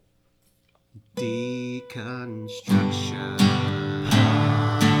Deconstruction.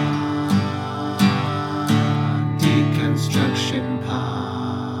 Deconstruction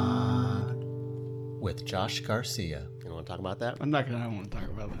Pod. With Josh Garcia. You want to talk about that? I don't want to talk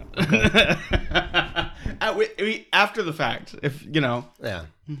about that. Okay. After the fact, if you know. Yeah.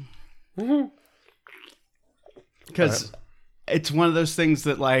 Because it's one of those things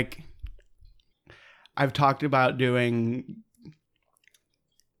that, like, I've talked about doing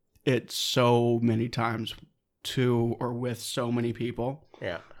it so many times to or with so many people.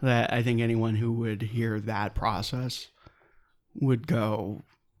 Yeah. That I think anyone who would hear that process would go,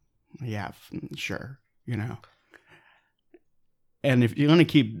 yeah, sure, you know. And if you're going to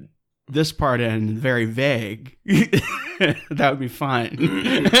keep this part in very vague, that would be fine.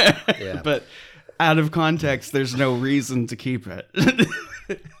 Yeah. But out of context, there's no reason to keep it.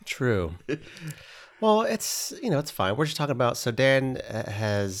 True. Well, it's fine. We're just talking about, so Dan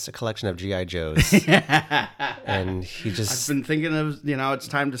has a collection of G.I. Joes. And he just... I've been thinking of, it's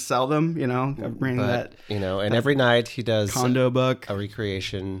time to sell them, bring that... and every night he does... Condo book. A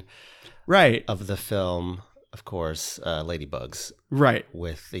recreation... Right. Of the film, of course, Ladybugs. Right.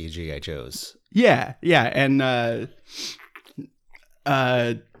 With the G.I. Joes. Yeah, and I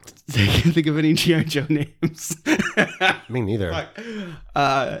can't think of any G.I. Joe names. Me neither.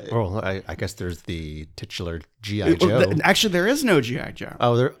 Well, I guess there's the titular G.I. Joe. Actually, there is no G.I. Joe.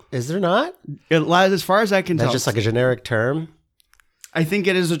 Oh, is there not? As far as I can tell. That's just like a generic term? I think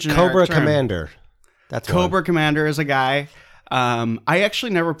it is a generic Cobra term. Commander. That's Cobra one. Commander is a guy. I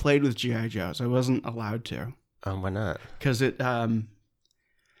actually never played with G.I. Joes. I wasn't allowed to. Why not? Because it had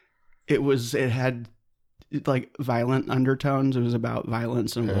like violent undertones. It was about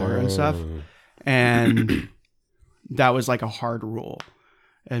violence and war and stuff. And that was like a hard rule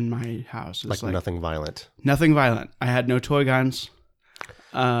in my house. Like nothing violent. Nothing violent. I had no toy guns.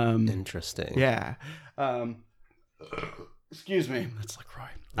 Interesting. Yeah. Excuse me. That's LaCroix.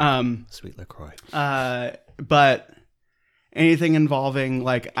 Sweet LaCroix. But anything involving,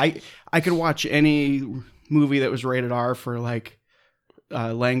 like, I could watch any movie that was rated R for like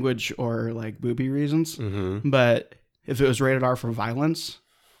language or like booby reasons. Mm-hmm. But if it was rated R for violence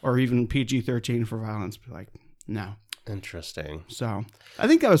or even PG-13 for violence, be like, no. Interesting. So I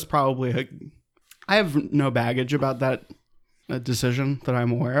think that was probably I have no baggage about that decision that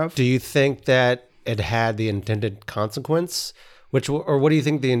I'm aware of. Do you think that it had the intended consequence? What do you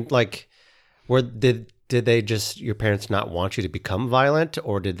think did they just, your parents not want you to become violent,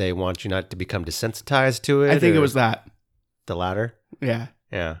 or did they want you not to become desensitized to it? I think it was that. The latter? Yeah.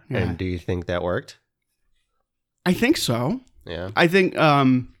 Yeah. And do you think that worked? I think so. Yeah. I think, I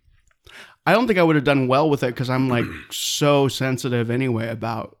don't think I would have done well with it because I'm like so sensitive anyway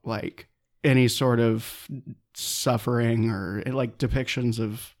about like any sort of suffering or like depictions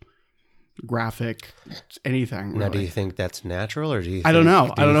of graphic anything. Now, really. do you think that's natural, or do you think, I don't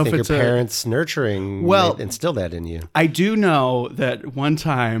know. I don't know if it's your parents' nurturing instilled that in you? I do know that one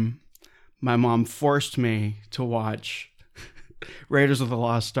time my mom forced me to watch Raiders of the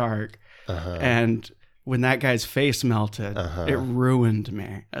Lost Ark, and when that guy's face melted, it ruined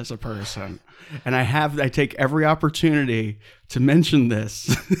me as a person. And I take every opportunity to mention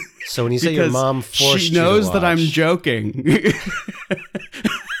this. So when you say your mom forced you to watch, she knows that I'm joking.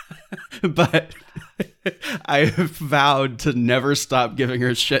 But I have vowed to never stop giving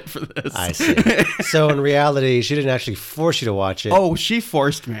her shit for this. I see. So in reality, she didn't actually force you to watch it. Oh, she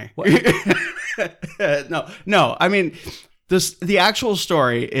forced me. No. I mean, the actual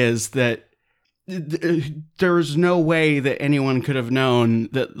story is that there's no way that anyone could have known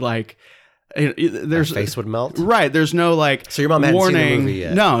that, like, there's her face would melt. Right. There's no like. So your mom hadn't warning. Seen the movie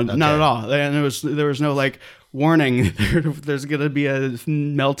yet. No, okay. Not at all. And there was no like warning. There's gonna be a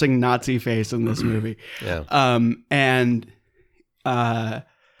melting Nazi face in this movie. Yeah. And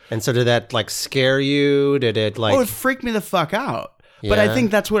so did that like scare you? Did it like? Oh, it freaked me the fuck out. Yeah. But I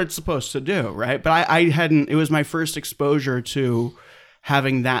think that's what it's supposed to do, right? But I hadn't. It was my first exposure to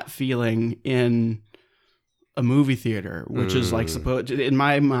having that feeling in a movie theater, which is like supposed, in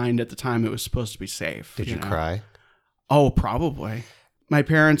my mind at the time, it was supposed to be safe. Did you cry? Oh, probably. My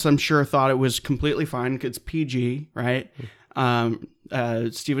parents, I'm sure, thought it was completely fine. It's PG, right?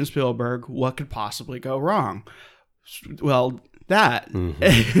 Steven Spielberg, what could possibly go wrong? Well, that.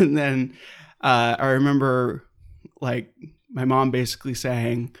 Mm-hmm. And then I remember like my mom basically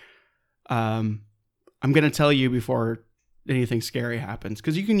saying, I'm going to tell you before anything scary happens,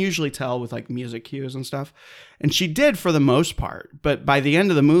 because you can usually tell with like music cues and stuff, and she did for the most part. But by the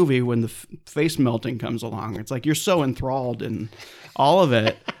end of the movie, when the face melting comes along, it's like you're so enthralled in all of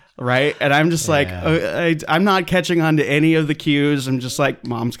it Right. And I'm just like, I'm not catching on to any of the cues. I'm just like,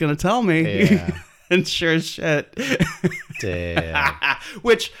 mom's going to tell me. Yeah. And sure as shit. Damn.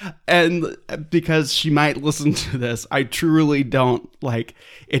 And because she might listen to this, I truly don't like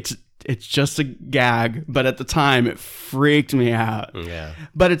it's just a gag, but at the time it freaked me out. Yeah.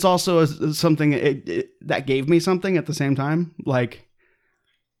 But it's also something that gave me something at the same time. Like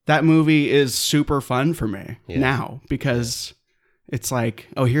that movie is super fun for me now because it's like,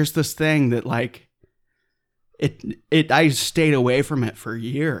 oh, here's this thing that like I stayed away from it for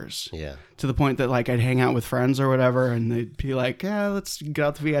years. Yeah. To the point that like I'd hang out with friends or whatever and they'd be like, yeah, let's get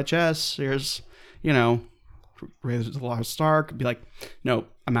out the VHS. Here's, Raiders of the Lost Ark. I'd be like, no,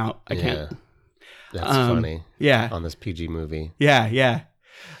 I'm out. I can't. That's funny. Yeah. On this PG movie. Yeah. Yeah.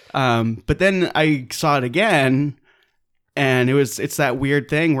 But then I saw it again and it's that weird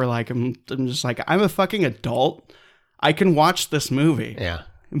thing where like, I'm just like, I'm a fucking adult. I can watch this movie. Yeah.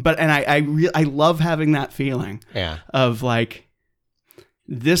 But, and I love having that feeling of like,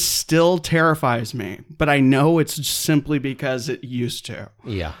 this still terrifies me, but I know it's simply because it used to.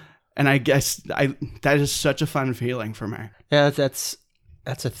 Yeah. And I guess that is such a fun feeling for me. Yeah, that's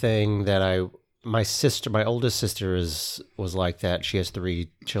a thing that my oldest sister was like that. She has 3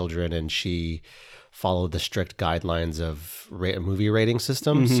 children and she followed the strict guidelines of movie rating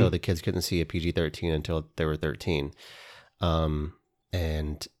system. So the kids couldn't see a PG-13 until they were 13. And,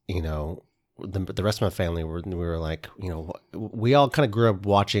 the rest of my family we were like, we all kind of grew up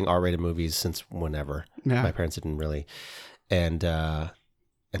watching R-rated movies since whenever. Yeah. My parents didn't really. And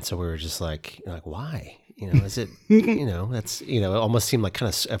so we were just like why? Is it, that's, it almost seemed like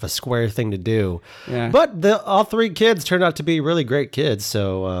kind of a square thing to do. Yeah. But all 3 kids turned out to be really great kids.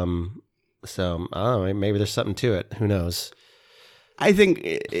 So, I don't know, maybe there's something to it. Who knows? I think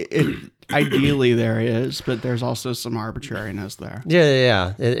ideally there is, but there's also some arbitrariness there.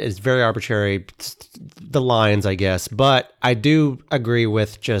 Yeah. It's very arbitrary, the lines, I guess. But I do agree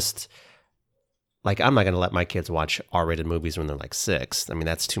with just, like, I'm not going to let my kids watch R-rated movies when they're like 6. I mean,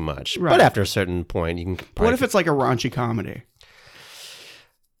 that's too much. Right. But after a certain point, you can... What if it's like a raunchy comedy?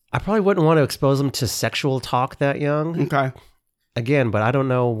 I probably wouldn't want to expose them to sexual talk that young. Okay. Again, but I don't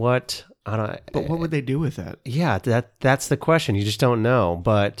know what... But what would they do with it? Yeah, that's the question. You just don't know.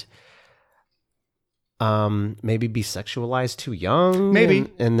 But maybe be sexualized too young.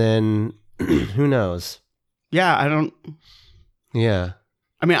 Maybe. And then who knows? Yeah, I don't... Yeah.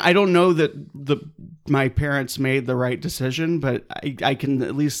 I mean, I don't know that my parents made the right decision, but I can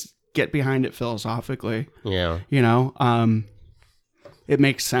at least get behind it philosophically. Yeah. It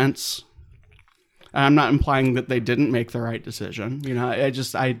makes sense. I'm not implying that they didn't make the right decision.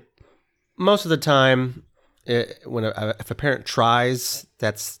 Most of the time, if a parent tries,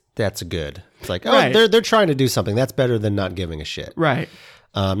 that's good. It's like, oh, right. they're trying to do something. That's better than not giving a shit. Right.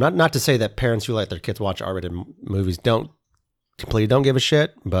 Not to say that parents who let their kids watch R-rated movies completely don't give a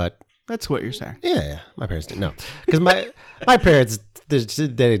shit, but that's what you're saying. Yeah. My parents didn't know because my parents.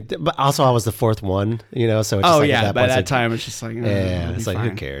 But also, I was the 4th one. So it's just by that time it's just like it's like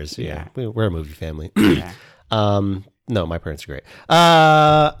fine. Who cares? Yeah, we're a movie family. Yeah. No, my parents are great.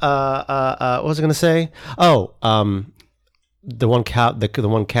 What was I going to say? Oh, the one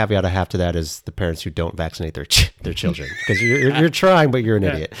caveat I have to that is the parents who don't vaccinate their children because you're trying, but you're an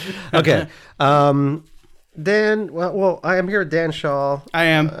idiot. Okay. Then, well, I am here with Dan Shaw. I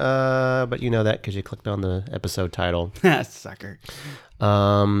am. But you know that because you clicked on the episode title. Sucker.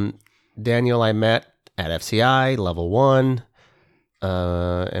 Daniel I met at FCI, level 1,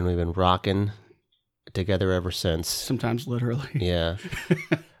 and we've been rocking together ever since. Sometimes literally. Yeah.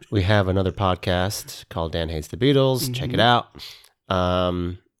 We have another podcast called Dan Hates the Beatles. Mm-hmm. Check it out.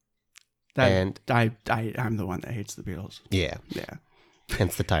 I'm the one that hates the Beatles. Yeah. Yeah.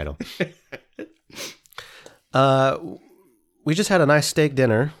 Hence the title. We just had a nice steak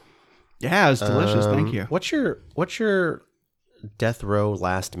dinner. Yeah, it was delicious. Thank you. What's your death row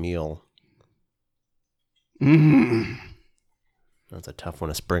last meal? That's a tough one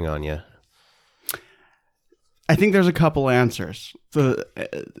to spring on you. I think there's a couple answers. Give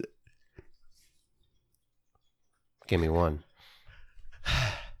me one.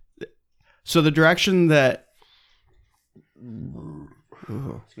 So the direction that...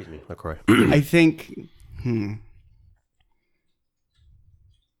 Excuse me, LaCroix. I think...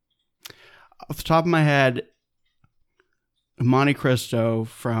 Off the top of my head, Monte Cristo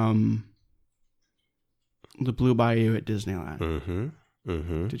from the Blue Bayou at Disneyland. Mm-hmm.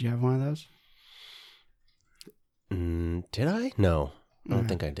 Mm-hmm. Did you have one of those? Did I? No, I don't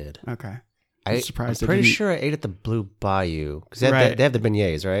think I did. Okay. I'm surprised. I'm pretty sure I ate at the Blue Bayou because they have the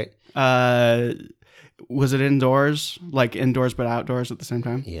beignets, right? Was it indoors? Like indoors but outdoors at the same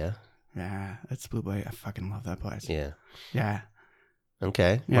time? Yeah. Yeah, that's Blue Bay. I fucking love that place. Yeah. Yeah.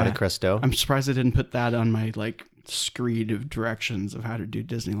 Okay. Yeah. Monte Cristo. I'm surprised I didn't put that on my like screed of directions of how to do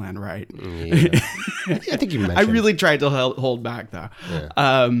Disneyland right. Yeah. I think you mentioned. I really tried to hold back though.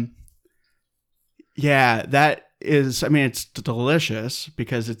 Yeah. Yeah, that is, I mean, it's delicious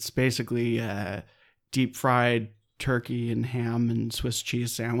because it's basically deep fried turkey and ham and Swiss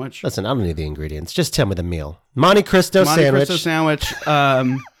cheese sandwich. Listen, I don't need the ingredients. Just tell me the meal. Monte Cristo sandwich. Cristo sandwich.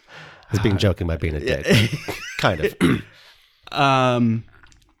 I was being joking by being a dick. Kind of.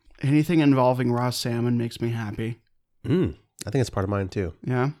 Anything involving raw salmon makes me happy. I think it's part of mine too.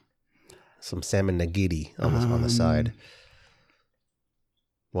 Yeah. Some salmon nagiti on the side.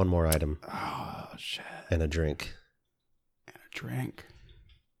 One more item. Oh, shit. And a drink.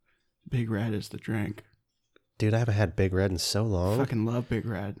 Big Red is the drink. Dude, I haven't had Big Red in so long. Fucking love Big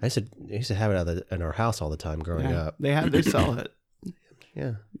Red. I used to have it in our house all the time growing up. They sell it.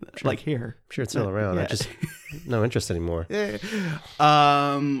 Yeah. Sure. Like here. I'm sure it's still around. Yeah. I just no interest anymore.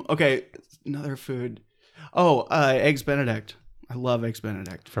 Okay. Another food. Oh, Eggs Benedict. I love Eggs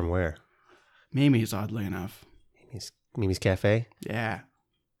Benedict. From where? Mimi's, oddly enough. Mimi's Cafe? Yeah.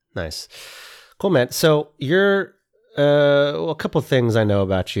 Nice. Cool, man. So you're a couple of things I know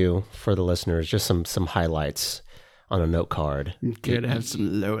about you for the listeners, just some highlights on a note card. Could have some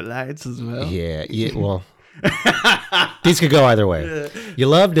lowlights as well. Yeah, well, these could go either way. You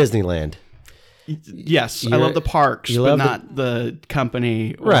love Disneyland. Yes, I love the parks, but not the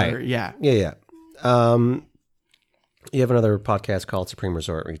company. Right. Yeah. Yeah. You have another podcast called Supreme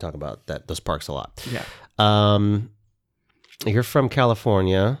Resort where you talk about those parks a lot. Yeah. You're from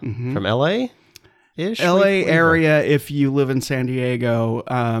California, from LA? LA area if you live in San Diego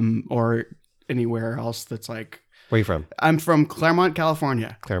or anywhere else that's like... Where are you from? I'm from Claremont,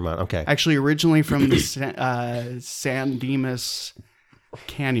 California. Claremont, okay. Actually, originally from the San Dimas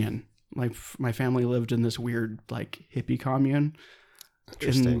Canyon. Like my family lived in this weird like hippie commune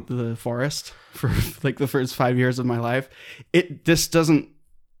in the forest for like the first 5 years of my life. This doesn't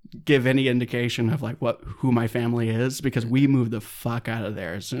give any indication of like who my family is because we moved the fuck out of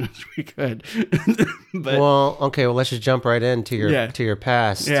there as soon as we could. But let's just jump right into your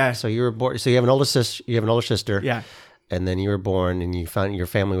past. Yeah. So you were born. So you have an older sister. Yeah. And then you were born, and you found your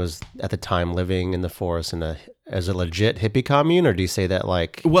family was at the time living in the forest as a legit hippie commune, or do you say that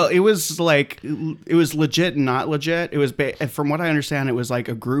like? Well, it was legit and not legit. It was from what I understand, it was like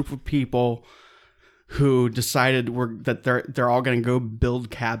a group of people who decided that they're all going to go build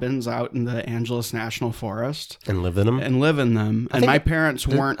cabins out in the Angeles National Forest and live in them. And my parents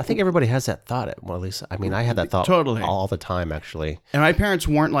weren't. I think everybody has that thought. Well, at least I mean, I had that thought totally all the time, actually. And my parents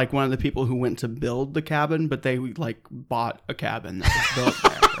weren't like one of the people who went to build the cabin, but they like bought a cabin that was built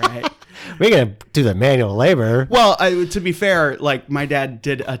there, right? We're gonna do the manual labor. Well, to be fair, like my dad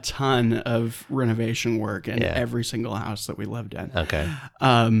did a ton of renovation work in every single house that we lived in. Okay.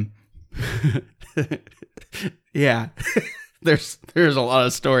 Yeah, there's a lot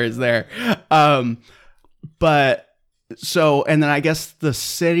of stories there. But so, and then I guess the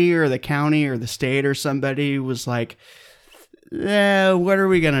city or the county or the state or somebody was like, yeah, what are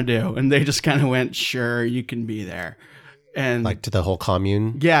we going to do? And they just kind of went, sure, you can be there. And like to the whole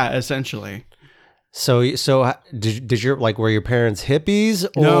commune. Yeah, essentially. So did your were your parents hippies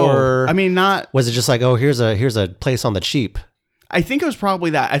or no, I mean, not, was it just like, oh, here's a place on the cheap? I think it was probably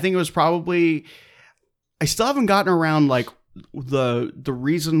that. I think it was probably, I still haven't gotten around like the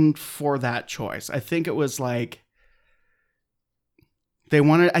reason for that choice. I think it was like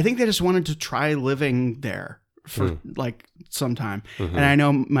I think they just wanted to try living there for like some time. Mm-hmm. And I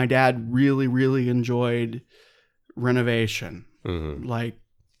know my dad really, really enjoyed renovation. Mm-hmm. Like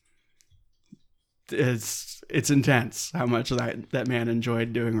it's intense how much that man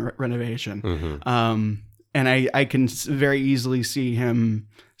enjoyed doing renovation. Mm-hmm. And I can very easily see him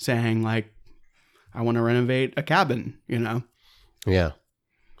saying, like, I want to renovate a cabin, you know? Yeah.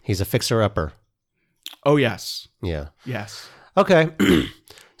 He's a fixer-upper. Oh, yes. Yeah. Yes. Okay.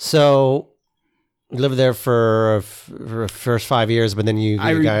 So, you lived there for first 5 years, but then you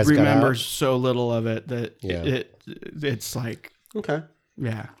guys got out? I remember so little of it that it's like... Okay.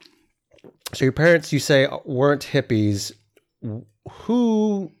 Yeah. So, your parents, you say, weren't hippies.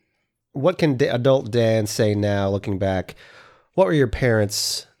 What can adult Dan say now, looking back? What were your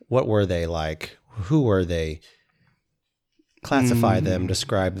parents? What were they like? Who were they? Classify them,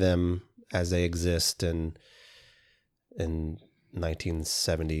 describe them as they exist in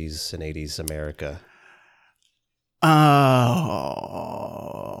 1970s and 80s America.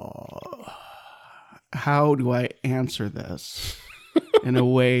 How do I answer this in a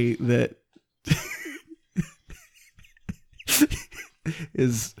way that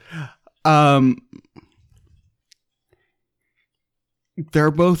is,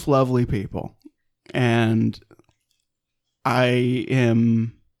 they're both lovely people, and I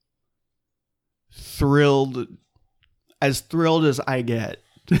am thrilled as I get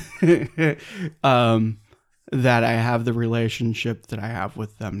that I have the relationship that I have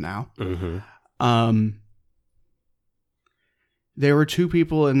with them now. Mm-hmm. They were two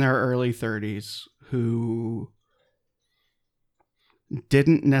people in their early 30s who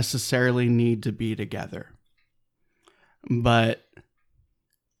didn't necessarily need to be together, but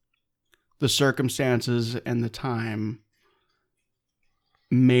the circumstances and the time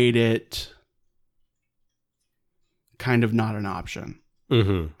made it kind of not an option.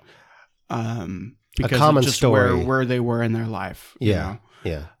 Mm-hmm. Because a common of just story where they were in their life. Yeah.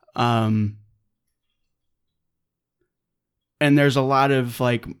 You know? And there's a lot of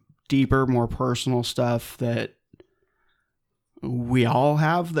like deeper, more personal stuff that we all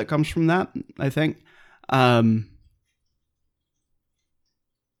have that comes from that, I think.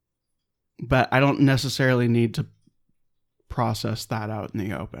 But I don't necessarily need to process that out in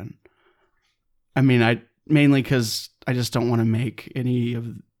the open. I mean, mainly because I just don't want to make any of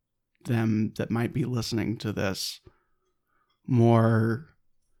them that might be listening to this more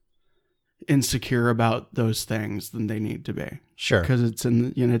insecure about those things than they need to be. Sure. Because it's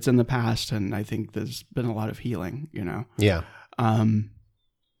in the past, and I think there's been a lot of healing, you know? Yeah. And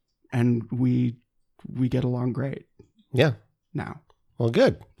we get along great. Yeah. Now. Well,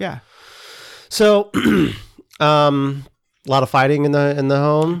 good. Yeah. So, a lot of fighting in the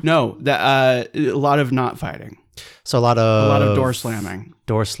home? No, a lot of not fighting. So a lot of door slamming.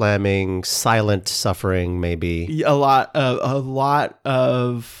 Door slamming, silent suffering, maybe. A lot of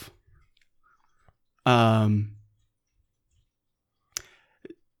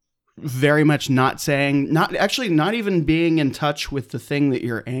very much not even being in touch with the thing that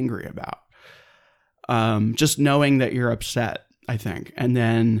you're angry about. Just knowing that you're upset, I think, and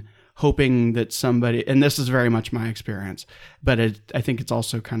then hoping that somebody, and this is very much my experience, but I think it's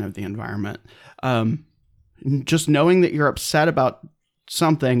also kind of the environment. Just knowing that you're upset about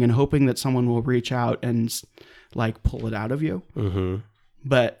something and hoping that someone will reach out and like pull it out of you. Mm-hmm.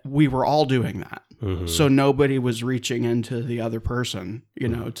 But we were all doing that. Mm-hmm. So nobody was reaching into the other person, you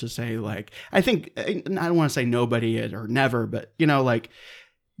know, to say like, I don't want to say nobody or never, but you know, like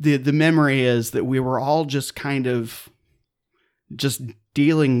the memory is that we were all just kind of just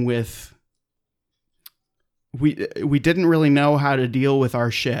dealing with, we didn't really know how to deal with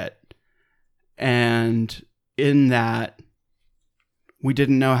our shit. And in that, we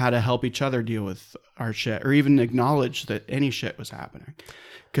didn't know how to help each other deal with our shit or even acknowledge that any shit was happening.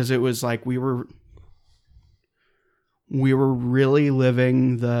 Because it was like we were really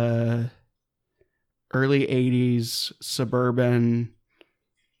living the early 80s suburban,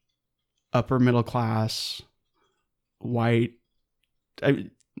 upper middle class, white,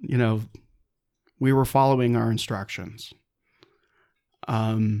 we were following our instructions.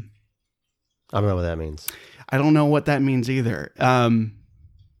 I don't know what that means. I don't know what that means either.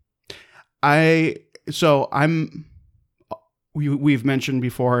 We've mentioned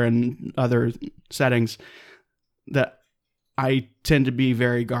before in other settings that I tend to be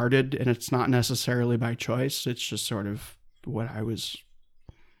very guarded, and it's not necessarily by choice. It's just sort of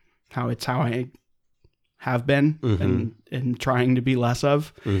how I have been, mm-hmm. and trying to be less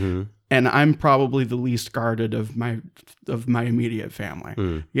of. Mm-hmm. And I'm probably the least guarded of my immediate family.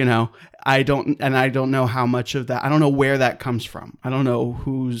 Mm. You know, I don't know how much of that. I don't know where that comes from. I don't know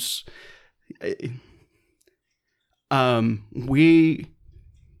who's. We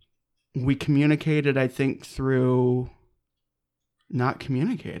communicated, I think, through not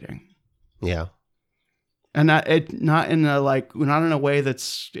communicating. Yeah. And not in a way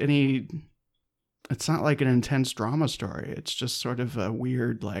that's any. It's not like an intense drama story. It's just sort of a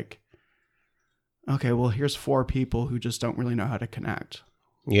weird like. Okay, well, here's 4 people who just don't really know how to connect.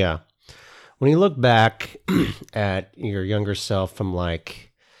 Yeah. When you look back at your younger self from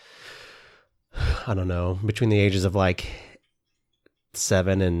like, I don't know, between the ages of like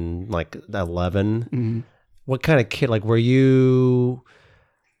 7 and like 11, mm-hmm. What kind of kid, like were you,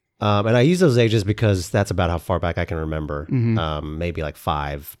 and I use those ages because that's about how far back I can remember, mm-hmm. Maybe like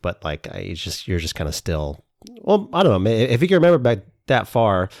 5, but like you're just kind of still, well, I don't know, if you can remember back that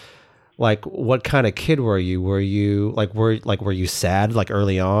far, like, what kind of kid were you? Were you were you sad like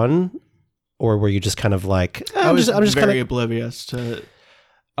early on, or were you just kind of like I'm just very kind of oblivious to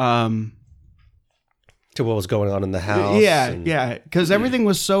what was going on in the house? Yeah, because everything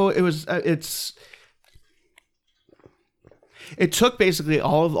was so. It's it took basically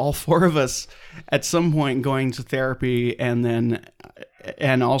all four of us at some point going to therapy, and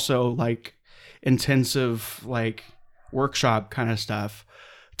also like intensive like workshop kind of stuff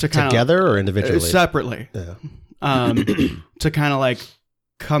to kind of together or individually, separately. Yeah. To kind of like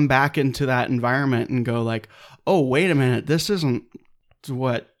come back into that environment and go like, oh, wait a minute, this isn't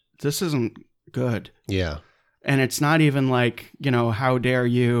good. Yeah. And it's not even like, how dare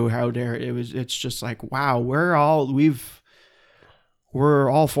you, it's just like, wow, we're all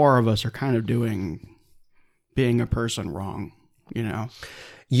four of us are kind of being a person wrong,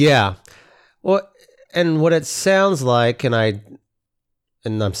 Yeah. Well, and what it sounds like, and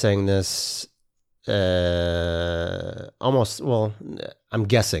I'm saying this almost, well, I'm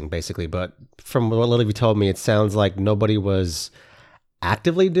guessing basically, but from what Lily told me, it sounds like nobody was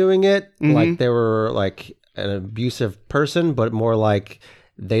actively doing it. Mm-hmm. Like they were like an abusive person, but more like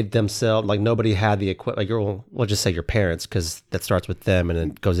they themselves, like nobody had the equipment. Like we'll just say your parents, because that starts with them and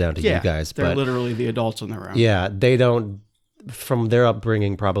it goes down to you guys. They're literally the adults in the room. Yeah, they don't. From their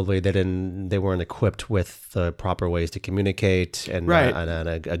upbringing, probably they weren't equipped with the proper ways to communicate, and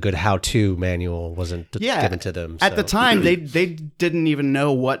a good how-to manual wasn't given to them. At the time, they didn't even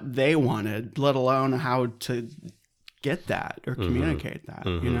know what they wanted, let alone how to get that or communicate that.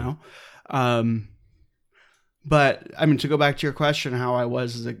 But I mean, to go back to your question, how I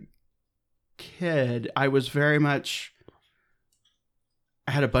was as a kid, I was very much.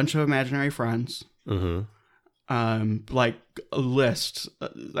 I had a bunch of imaginary friends. Mm-hmm. Like a list.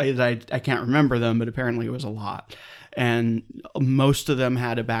 I can't remember them, but apparently it was a lot. And most of them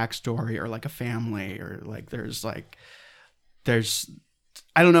had a backstory or like a family, or like there's I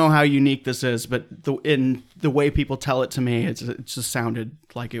don't know how unique this is, but in the way people tell it to me, it just sounded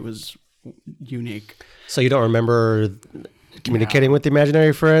like it was unique. So you don't remember communicating with the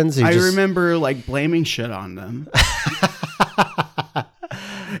imaginary friends? I remember like blaming shit on them.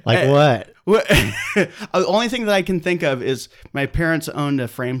 Like what? The only thing that I can think of is my parents owned a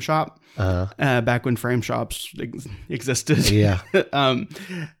frame shop back when frame shops existed. Yeah.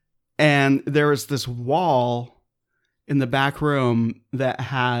 And there was this wall in the back room that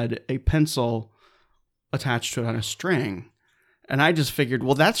had a pencil attached to it on a string. And I just figured,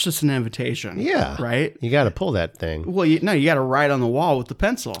 well, that's just an invitation. Yeah. Right? You got to pull that thing. Well, you got to write on the wall with the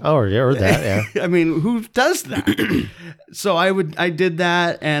pencil. Oh, or that, yeah. I mean, who does that? So I did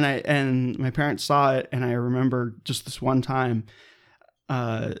that, and my parents saw it, and I remember just this one time.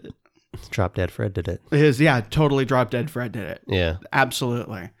 Drop Dead Fred did it. Totally Drop Dead Fred did it. Yeah.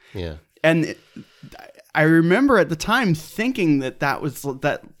 Absolutely. Yeah. And I remember at the time thinking that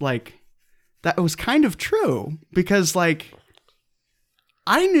was kind of true, because like,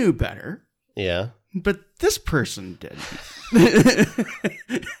 I knew better. Yeah. But this person didn't.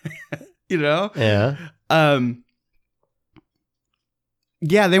 Yeah.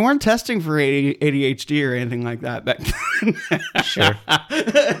 Yeah, they weren't testing for ADHD or anything like that back then. Sure.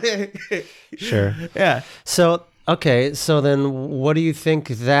 Yeah. So, okay. So then what do you think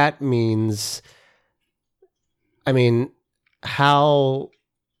that means? I mean, how,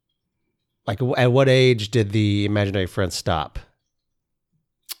 like, at what age did the imaginary friends stop?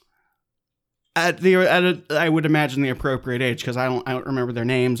 I would imagine the appropriate age, because I don't remember their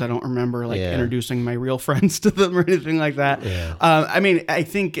names. I don't remember introducing my real friends to them or anything like that. Yeah. I mean, I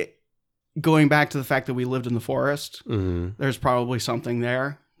think going back to the fact that we lived in the forest, there's probably something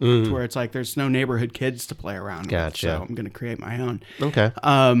there to where it's like there's no neighborhood kids to play around Gotcha. with, so I'm going to create my own. Okay.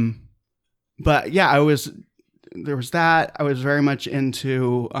 But yeah, there was that. I was very much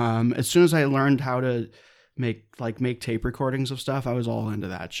into as soon as I learned how to make tape recordings of stuff, I was all into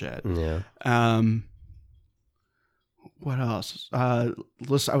that shit. Yeah. What else? I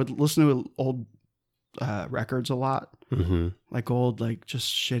would listen to old records a lot. Mm-hmm. Like old, like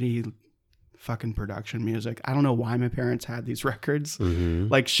just shitty fucking production music. I don't know why my parents had these records. Mm-hmm.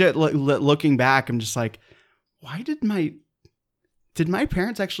 Like shit. Looking back, I'm just like, why did my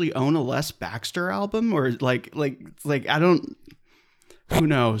parents actually own a Les Baxter album, or like I don't. Who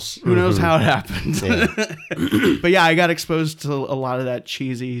knows? Who knows how it happened? Yeah. But yeah, I got exposed to a lot of that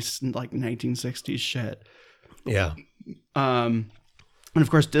cheesy, like 1960s shit. Yeah. And of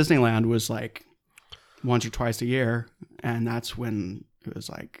course, Disneyland was like once or twice a year, and that's when it was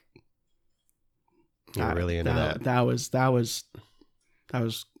like you were really into that. That was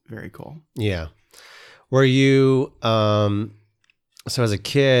very cool. Yeah. Were you so as a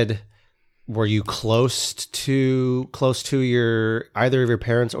kid? Were you close to either of your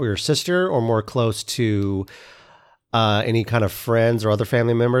parents or your sister, or more close to any kind of friends or other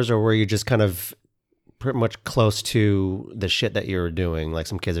family members, or were you just kind of pretty much close to the shit that you're doing. Like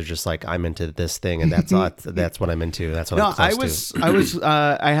some kids are just like, I'm into this thing, and that's that's what I'm into. That's what I'm close to.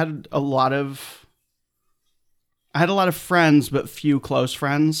 I had a lot of friends, but few close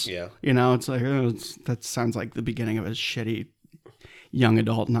friends. Yeah. It's like, that sounds like the beginning of a shitty young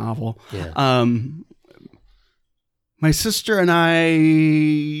adult novel. Yeah. My sister and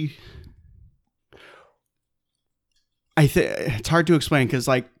I think it's hard to explain because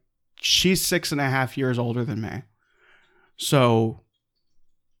like she's 6.5 years older than me. So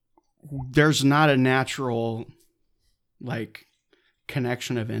there's not a natural like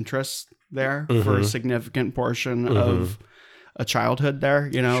connection of interest there for a significant portion of a childhood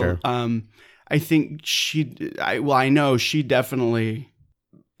there, Sure. I think I know she definitely,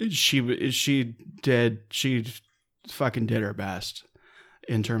 she fucking did her best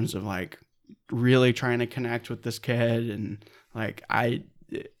in terms of like really trying to connect with this kid. And like,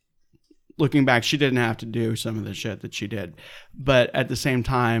 looking back, she didn't have to do some of the shit that she did, but at the same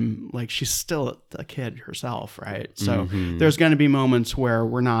time, like she's still a kid herself. Right. So there's going to be moments where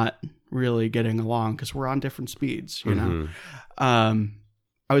we're not really getting along because we're on different speeds, you know?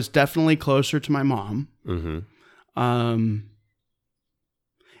 I was definitely closer to my mom.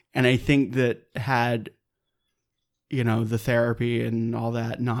 And I think that had, the therapy and all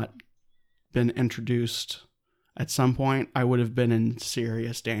that not been introduced at some point, I would have been in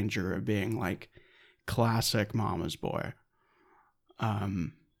serious danger of being like classic mama's boy.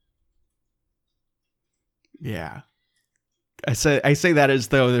 Yeah. I say that as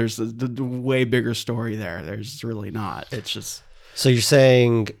though there's a way bigger story there. There's really not. It's just... So you're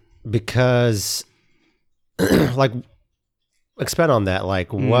saying because, like, expand on that.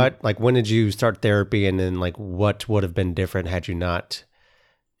 Like, what, like, when did you start therapy, and then, like, what would have been different had you not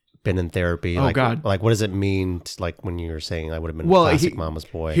been in therapy? Oh, like, God. Like, what does it mean, like, when you were saying I would have been classic mama's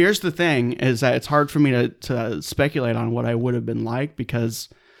boy? Here's the thing, is that it's hard for me to speculate on what I would have been like, because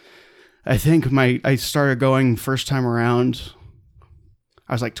I think I started going first time around,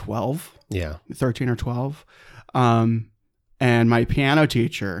 I was like 12. Yeah. 13 or 12. And my piano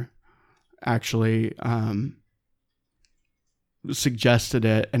teacher actually suggested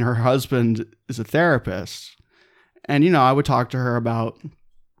it, and her husband is a therapist. And, I would talk to her about,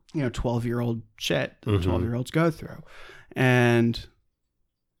 12-year-old shit that 12-year-olds go through. And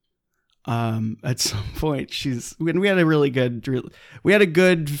at some point we had a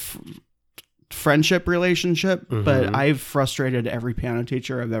good friendship relationship, but I've frustrated every piano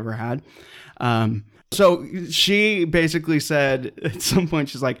teacher I've ever had. So she basically said at some point,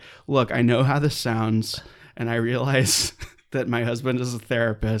 she's like, look, I know how this sounds, and I realize that my husband is a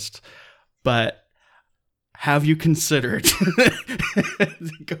therapist, but have you considered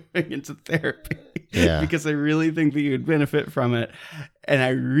going into therapy? Yeah. Because I really think that you would benefit from it. And I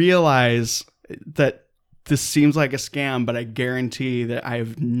realize that this seems like a scam, but I guarantee that I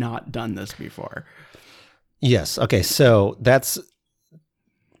have not done this before. Yes. Okay. So that's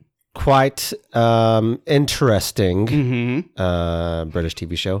quite interesting. British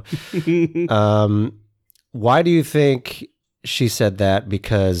TV show. Why do you think she said that?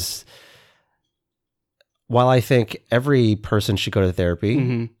 Because while I think every person should go to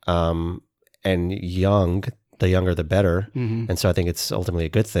therapy, and the younger the better, and so I think it's ultimately a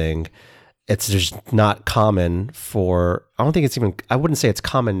good thing, it's just not common for, I wouldn't say it's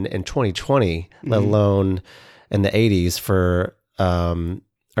common in 2020, let alone in the 80s for,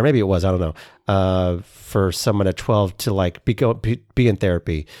 or maybe it was, I don't know, for someone at 12 to like be in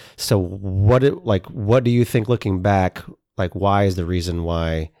therapy. So what do you think, looking back, like, why is the reason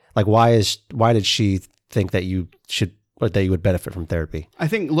why, like, why did she think that you would benefit from therapy? I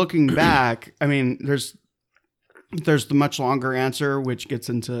think looking back, I mean, there's the much longer answer, which gets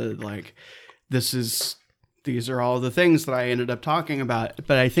into like, these are all the things that I ended up talking about.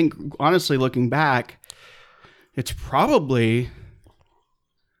 But I think honestly, looking back, it's probably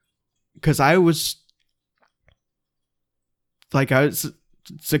because I was a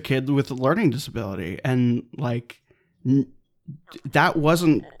kid with a learning disability, and like that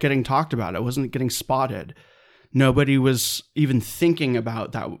wasn't getting talked about. It wasn't getting spotted. Nobody was even thinking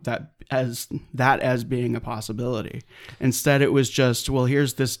about that as being a possibility. Instead, it was just, well,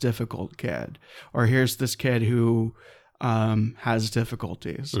 here's this difficult kid, or here's this kid who has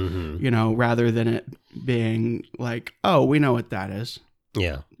difficulties, rather than it being like, oh, we know what that is.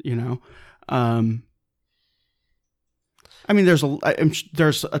 Yeah. I mean, there's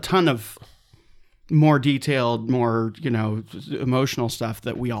a ton of more detailed, more, emotional stuff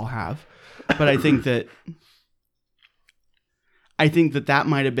that we all have. But I think that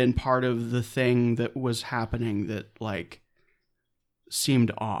might have been part of the thing that was happening that like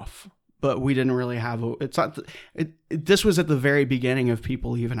seemed off but we didn't really have this was at the very beginning of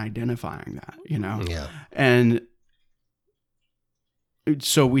people even identifying that, Yeah. And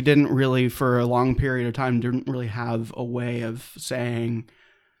so we didn't really, for a long period of time, didn't really have a way of saying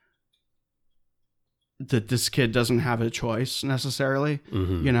that this kid doesn't have a choice necessarily.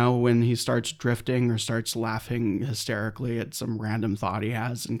 Mm-hmm. When he starts drifting or starts laughing hysterically at some random thought he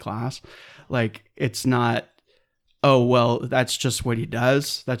has in class, like, it's not, oh, well, that's just what he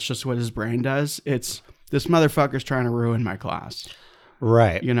does. That's just what his brain does. It's, this motherfucker's trying to ruin my class.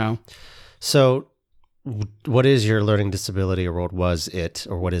 Right. So what is your learning disability, or what was it,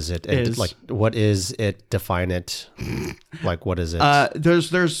 or what is it? And like, what is it? Define it. Like, what is it?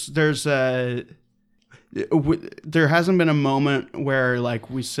 There hasn't been a moment where, like,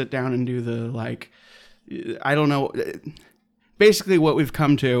 we sit down and do the, like, I don't know. Basically what we've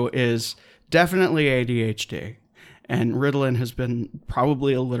come to is definitely ADHD, and Ritalin has been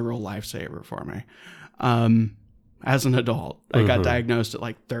probably a literal lifesaver for me. As an adult, I got diagnosed at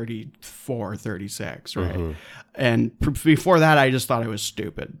like 34, 36, right? Mm-hmm. And before that, I just thought I was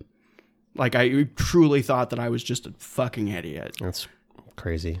stupid. Like, I truly thought that I was just a fucking idiot. That's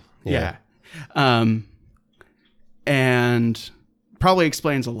crazy. Yeah. And probably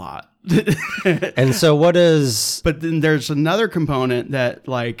explains a lot. And so what is... But then there's another component that,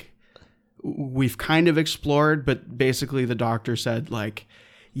 like, we've kind of explored, but basically the doctor said, like,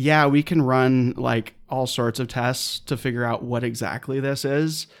 yeah, we can run, like, all sorts of tests to figure out what exactly this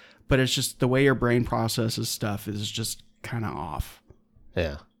is, but it's just the way your brain processes stuff is just kind of off.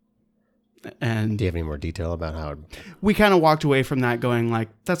 Yeah. And do you have any more detail about how... We kind of walked away from that going, like,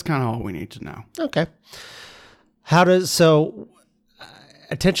 that's kind of all we need to know. Okay.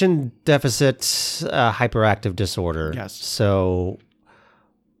 Attention deficit hyperactive disorder. Yes. So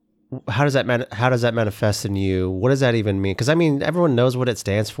how does that manifest in you? What does that even mean? Because I mean, everyone knows what it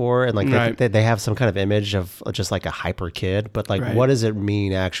stands for, and like they have some kind of image of just like a hyper kid. But like, what does it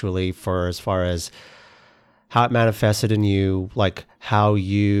mean actually for as far as how it manifested in you? Like how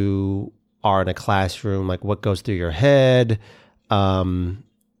you are in a classroom? Like what goes through your head?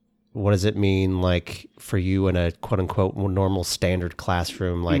 What does it mean, like, for you in a quote-unquote normal standard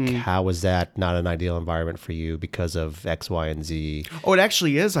classroom? Like, how is that not an ideal environment for you because of X, Y, and Z? Oh, it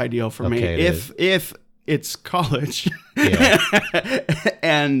actually is ideal for me if it's college. Yeah.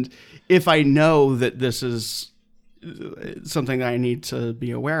 And if I know that this is something that I need to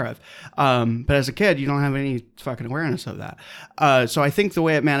be aware of. But as a kid, you don't have any fucking awareness of that. So I think the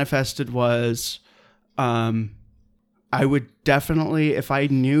way it manifested was... I would definitely, if I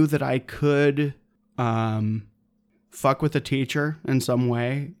knew that I could fuck with a teacher in some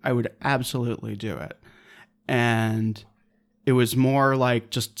way, I would absolutely do it. And it was more like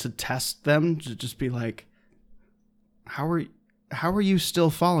just to test them, to just be like, how are you still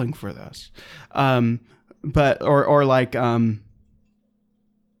falling for this? But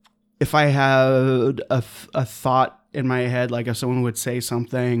if I had a thought in my head, like if someone would say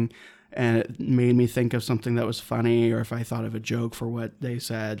something and it made me think of something that was funny, or if I thought of a joke for what they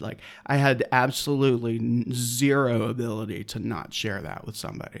said, like I had absolutely zero ability to not share that with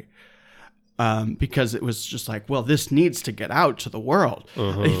somebody. Because it was just like, well, this needs to get out to the world,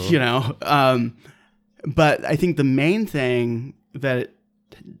 you know? But I think the main thing that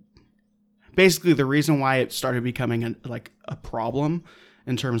basically the reason why it started becoming a problem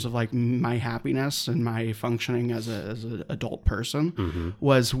in terms of like my happiness and my functioning as an adult person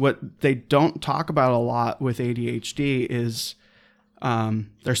was what they don't talk about a lot with ADHD is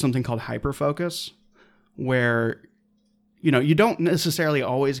there's something called hyperfocus, where, you know, you don't necessarily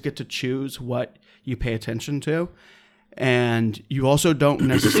always get to choose what you pay attention to. And you also don't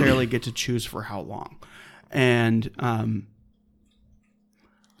necessarily get to choose for how long. And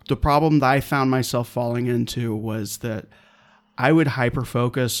the problem that I found myself falling into was that I would hyper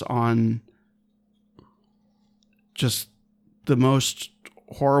focus on just the most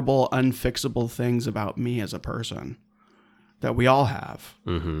horrible, unfixable things about me as a person that we all have.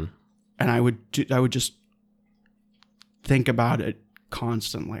 And I would just think about it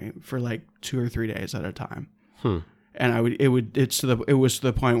constantly for like 2 or 3 days at a time. And it was to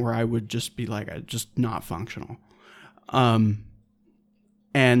the point where I would just be like, just not functional.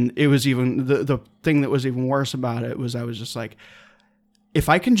 And it was even the thing that was even worse about it was I was just like, if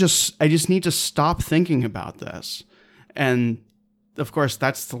I just need to stop thinking about this. And of course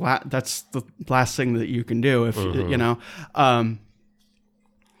that's the last thing that you can do if you know.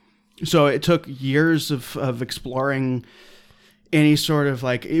 So it took years of exploring any sort of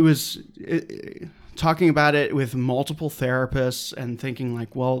like, talking about it with multiple therapists and thinking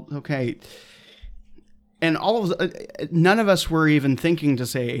like, well, okay, and none of us were even thinking to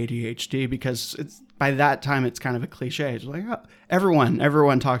say ADHD because by that time it's kind of a cliche. It's like, oh, everyone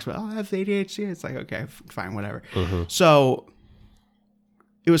talks about, I have ADHD. It's like, okay, fine, whatever. Mm-hmm. So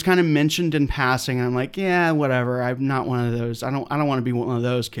it was kind of mentioned in passing, and I'm like, yeah, whatever. I'm not one of those. I don't want to be one of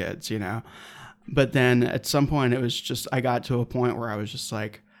those kids, But then at some point it was just, I got to a point where I was just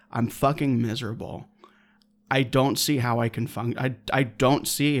like, I'm fucking miserable. I don't see how I can function. I don't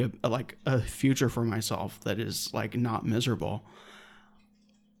see a future for myself that is like not miserable.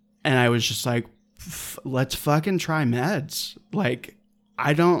 And I was just like, let's fucking try meds. Like,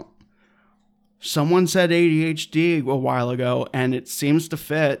 someone said ADHD a while ago and it seems to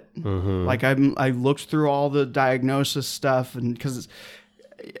fit. Mm-hmm. Like I looked through all the diagnosis stuff and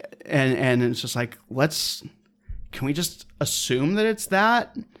and it's just like, can we just assume that it's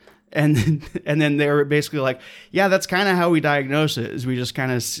that? And then they were basically like, yeah, that's kind of how we diagnose it, is we just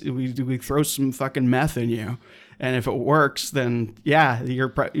kind of, we throw some fucking meth in you. And if it works, then yeah,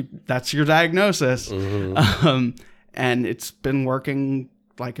 that's your diagnosis. Mm-hmm. And it's been working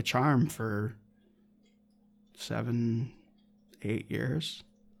like a charm for 7-8 years.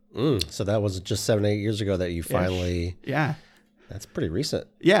 So that was just 7-8 years ago that you finally... Yeah. That's pretty recent.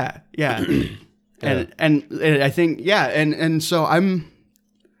 Yeah. And I think, and so I'm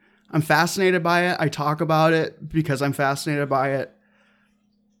fascinated by it. I talk about it because I'm fascinated by it,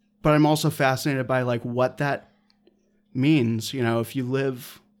 but I'm also fascinated by like what that means. If you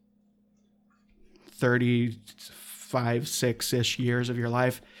live 35, 6-ish years of your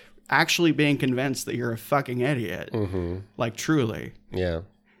life actually being convinced that you're a fucking idiot, mm-hmm. like truly. Yeah.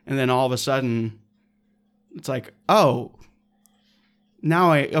 And then all of a sudden it's like, oh,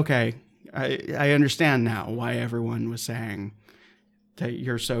 now I understand now why everyone was saying that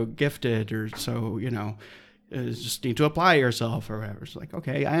you're so gifted or so, just need to apply yourself or whatever. It's like,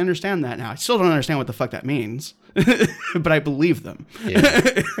 okay, I understand that now. I still don't understand what the fuck that means, but I believe them. Yeah,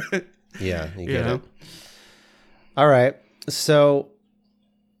 yeah, you get it. All right. So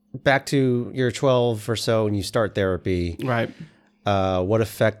back to you're 12 or so and you start therapy. Right. What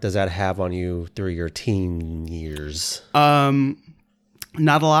effect does that have on you through your teen years?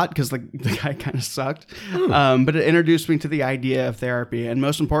 Not a lot, because the guy kind of sucked. But it introduced me to the idea of therapy, and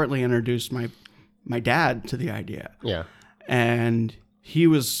most importantly, introduced my dad to the idea. Yeah. And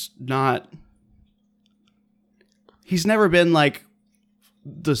he's never been like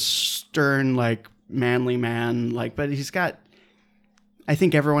the stern, like manly man, like, but he's got, I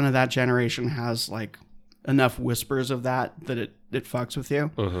think everyone of that generation has like enough whispers of that it fucks with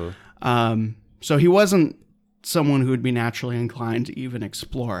you. Mm-hmm. So he wasn't someone who would be naturally inclined to even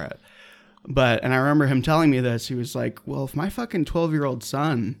explore it. And I remember him telling me this. He was like, well, if my fucking 12-year-old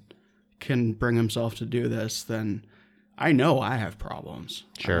son can bring himself to do this, then I know I have problems.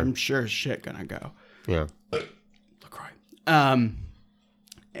 Sure. I'm sure shit gonna go. Yeah. LaCroix.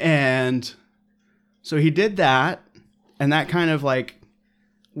 And so he did that, and that kind of like,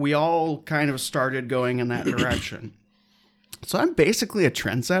 we all kind of started going in that direction. So I'm basically a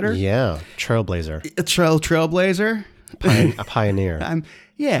trendsetter. Yeah, trailblazer. A trailblazer. A pioneer. I'm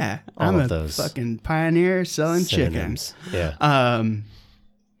a those fucking pioneer selling synonyms. chickens. Yeah.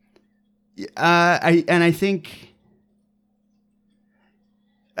 I think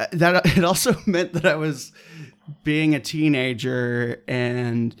that it also meant that I was being a teenager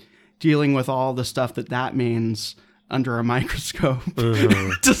and dealing with all the stuff that means under a microscope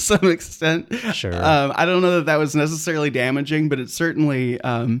to some extent. Sure. I don't know that was necessarily damaging, but it certainly,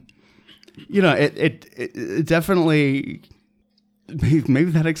 it definitely,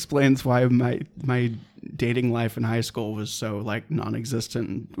 maybe that explains why my dating life in high school was so like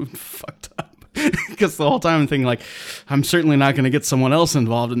non-existent and fucked up. Because the whole time I'm thinking like, I'm certainly not going to get someone else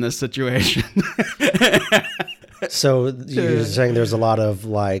involved in this situation. So you're saying there's a lot of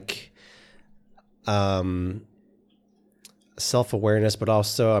like, self-awareness, but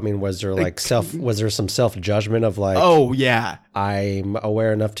also, I mean, was there some self-judgment of like, oh yeah, I'm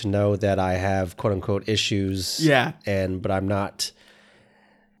aware enough to know that I have quote unquote issues, but I'm not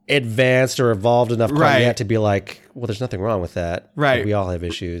advanced or evolved enough yet to be like, well, there's nothing wrong with that, right? We all have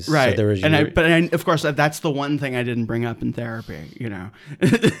issues, right? So there is, of course, that's the one thing I didn't bring up in therapy,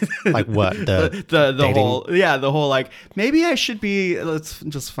 like what the whole like, maybe I should be. It's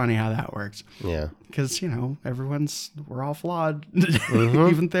just funny how that works, yeah. Because we're all flawed,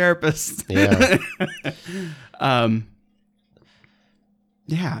 even therapists. Yeah.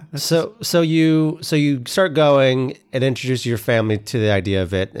 Yeah. So you start going and introduce your family to the idea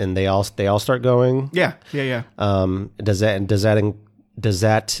of it, and they all start going. Yeah. Does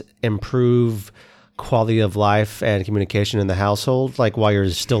that improve quality of life and communication in the household, like while you're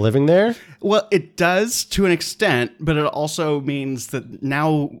still living there? Well, it does to an extent, but it also means that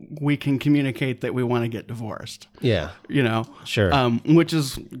now we can communicate that we want to get divorced. Yeah. You know? Sure. Which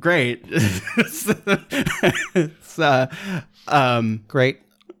is great. It's, great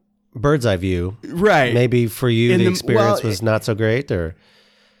bird's eye view. Right. Maybe for you, the experience was not so great, or?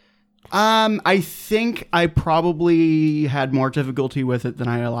 I think I probably had more difficulty with it than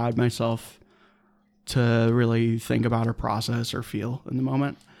I allowed myself to really think about or process or feel in the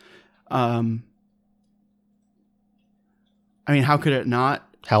moment. I mean, how could it not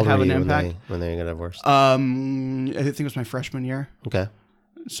have an impact? When they got divorced? I think it was my freshman year. Okay.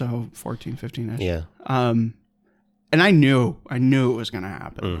 So 14, 15-ish. Yeah. And I knew it was going to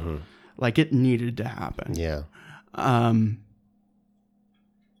happen. Mm-hmm. Like it needed to happen. Yeah.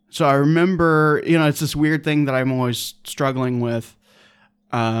 So I remember, it's this weird thing that I'm always struggling with,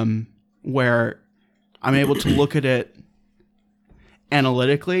 where I'm able to look at it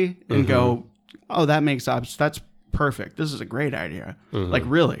analytically and go, oh, that makes sense. That's perfect. This is a great idea. Like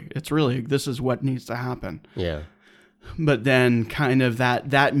really, this is what needs to happen. Yeah. But then kind of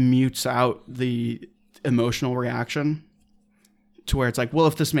that mutes out the emotional reaction to where it's like, well,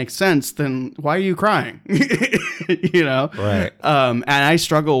 if this makes sense, then why are you crying? Right. And I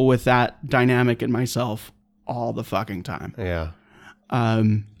struggle with that dynamic in myself all the fucking time. Yeah.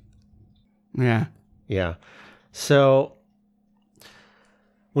 Yeah. Yeah. So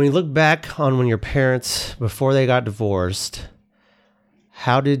when you look back on when your parents, before they got divorced,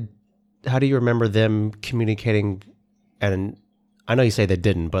 how do you remember them communicating? And I know you say they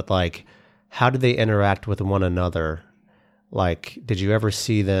didn't, but like, how did they interact with one another? Like, did you ever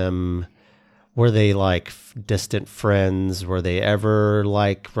see them? Were they like distant friends? Were they ever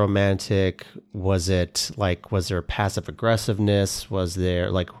like romantic? Was there passive aggressiveness? Was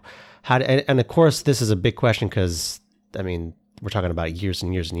there like, and of course, this is a big question because, I mean, we're talking about years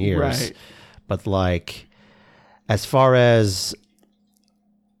and years and years. Right. But like, as far as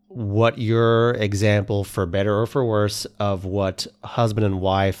what your example, for better or for worse, of what husband and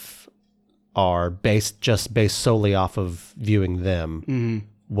wife are based solely off of viewing them,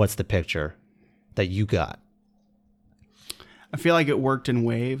 what's the picture that you got? I feel like it worked in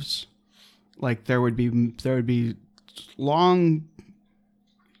waves. Like there would be long-ish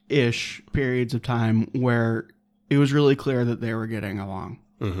periods of time where it was really clear that they were getting along.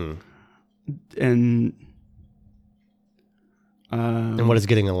 And what does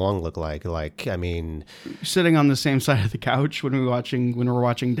getting along look like? Like, I mean, sitting on the same side of the couch when we're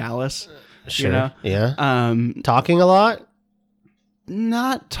watching Dallas. Sure. Yeah. Talking a lot?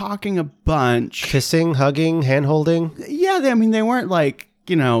 Not talking a bunch. Kissing, hugging, hand holding? Yeah, they weren't like,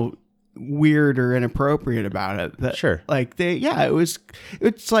 weird or inappropriate about it. Sure. Like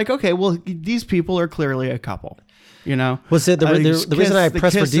it's like, okay, well, these people are clearly a couple, Was it the reason I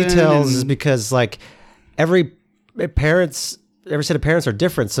press for details is because like every set of parents are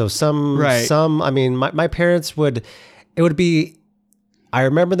different. So some, I mean, my parents it would be, I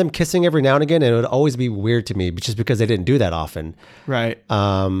remember them kissing every now and again, and it would always be weird to me just because they didn't do that often. Right.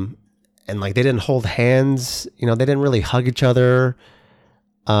 And like they didn't hold hands, they didn't really hug each other.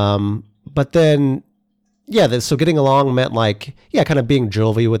 But then, so getting along meant like, kind of being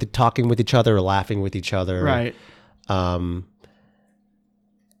jovial talking with each other, laughing with each other. Right. And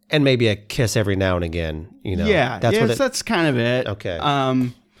maybe a kiss every now and again, Yeah. That's kind of it. Okay.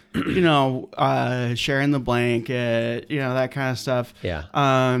 Sharing the blanket, that kind of stuff. Yeah.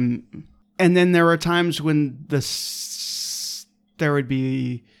 And then there were times when there would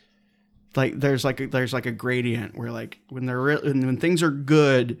be like, there's like a gradient where like when things are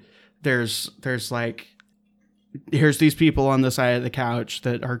good, there's like, here's these people on the side of the couch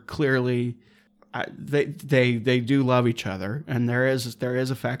that are clearly, they do love each other, and there is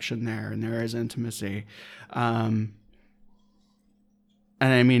affection there, and there is intimacy. And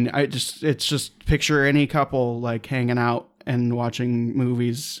I mean, it's just picture any couple like hanging out and watching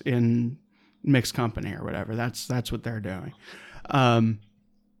movies in mixed company or whatever. That's what they're doing. And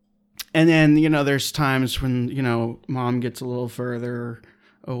then, there's times when, mom gets a little further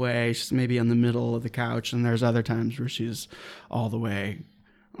away. She's maybe on the middle of the couch, and there's other times where she's all the way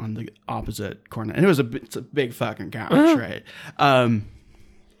on the opposite corner. And it's a big fucking couch, right?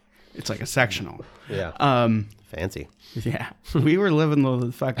 It's like a sectional. Yeah. Fancy. Yeah. We were living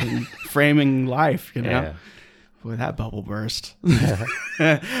the fucking framing life, Yeah. Boy, that bubble burst.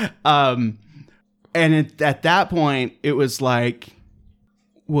 And at that point, it was like,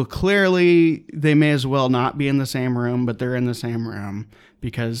 well, clearly they may as well not be in the same room, but they're in the same room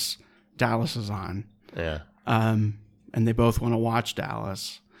because Dallas is on. Yeah. And they both want to watch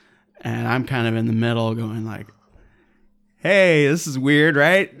Dallas. And I'm kind of in the middle going like, hey, this is weird,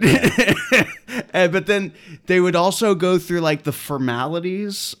 right? But then they would also go through like the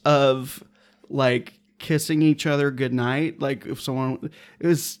formalities of like kissing each other goodnight. Like if someone,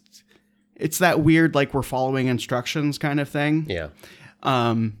 it's that weird, like we're following instructions kind of thing. Yeah.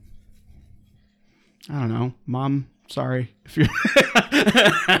 I don't know, Mom. Sorry if you.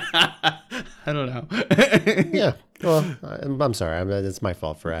 I don't know. Yeah. Well, I'm sorry. It's my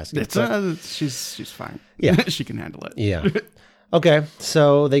fault for asking. She's fine. Yeah. She can handle it. Yeah. Okay.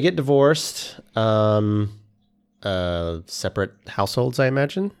 So they get divorced. Separate households, I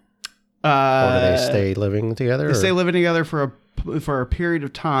imagine. Or do they stay living together? They stay living together for a period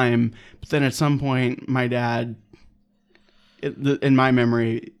of time, but then at some point, my dad, in my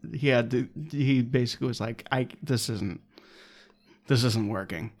memory, he basically was like, this isn't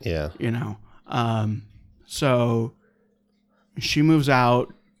working. Yeah. So she moves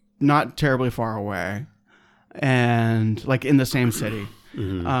out, not terribly far away, and like in the same city.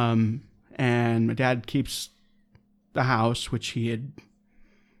 Mm-hmm. And my dad keeps the house, which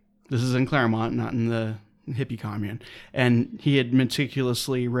this is in Claremont, not in the hippie commune. And he had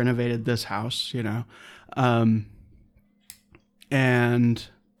meticulously renovated this house, and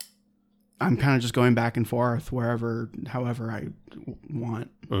I'm kind of just going back and forth however I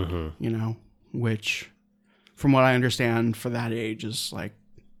want, mm-hmm. Which from what I understand for that age is like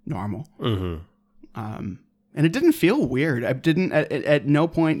normal. Mm-hmm. And it didn't feel weird. I didn't, at no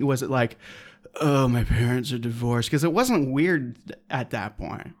point was it like, oh, my parents are divorced. Because it wasn't weird at that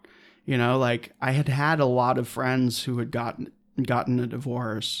point. Like I had a lot of friends who had gotten a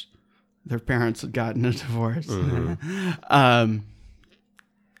divorce. Their parents had gotten a divorce. Mm-hmm.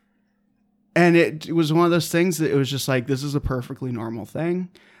 And it was one of those things that it was just like, this is a perfectly normal thing.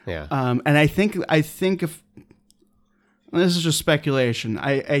 Yeah. And I think if this is just speculation,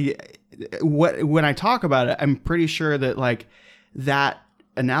 when I talk about it, I'm pretty sure that like that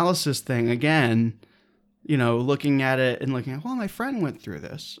analysis thing again, looking at it and looking at, well, my friend went through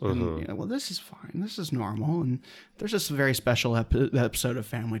this, and well, this is fine, this is normal, and there's this very special episode of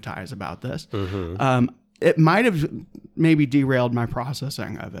Family Ties about this. It might have maybe derailed my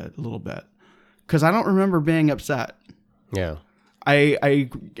processing of it a little bit because I don't remember being upset. Yeah.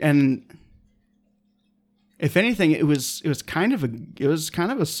 And if anything, it was kind of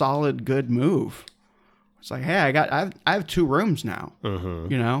a solid, good move. It's like, hey, I have 2 rooms now,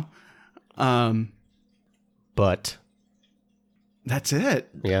 but that's it.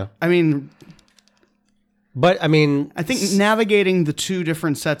 Yeah. I think navigating the 2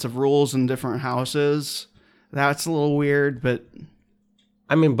 different sets of rules in different houses, that's a little weird, but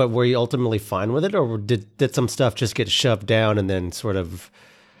but were you ultimately fine with it, or did some stuff just get shoved down and then sort of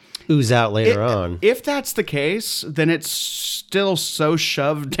ooze out later on? If that's the case, then it's still so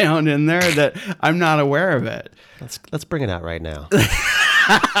shoved down in there that I'm not aware of it. Let's bring it out right now.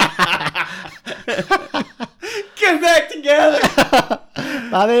 Get back together,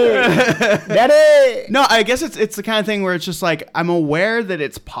 Bobby, Daddy. No, I guess it's the kind of thing where it's just like I'm aware that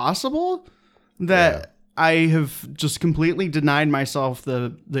it's possible that I have just completely denied myself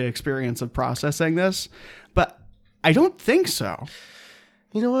the experience of processing this, but I don't think so.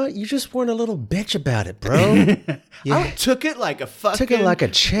 You know what? You just weren't a little bitch about it, bro. I took it like a fucking... Took it like a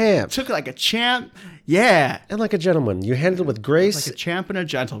champ. Took it like a champ. Yeah. And like a gentleman. You handled it with grace. Like a champ and a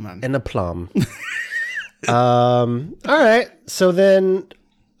gentleman. And aplomb. All right. So then...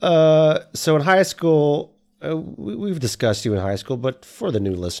 so in high school... we've discussed you in high school, but for the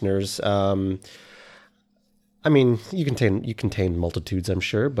new listeners... you contain multitudes, I'm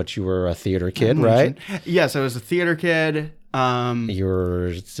sure, but you were a theater kid, right? Yes, I was a theater kid. You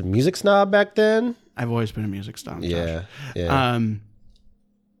were a music snob back then? I've always been a music snob. Yeah.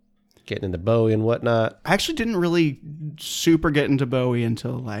 Getting into Bowie and whatnot. I actually didn't really super get into Bowie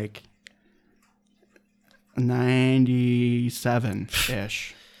until like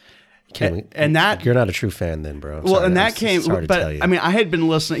 97-ish. And that you're not a true fan then, bro. Well, and that came, but I had been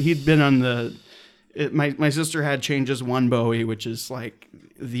listening. He'd been on the. My sister had Changes One Bowie, which is like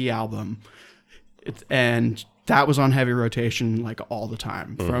the album, and that was on heavy rotation like all the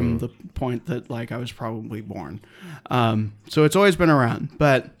time from the point that like I was probably born. So it's always been around,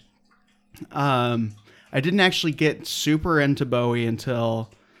 but I didn't actually get super into Bowie until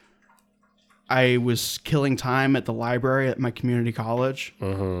I was killing time at the library at my community college.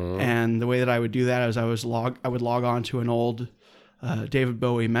 And the way that I would do that is I would log on to an old David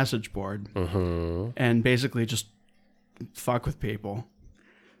Bowie message board and basically just fuck with people.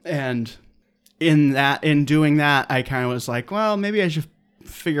 And in doing that, I kind of was like, well, maybe I should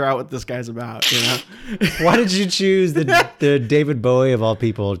figure out what this guy's about, you know? Why did you choose the David Bowie of all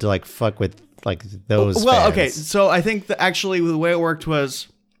people to like fuck with like those fans? Okay, so I think actually the way it worked was,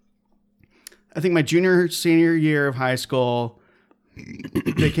 I think my senior year of high school,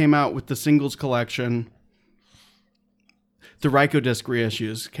 they came out with the singles collection. The Ryko disc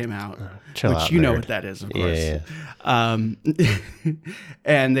reissues came out, which you know what that is, of course. Yeah.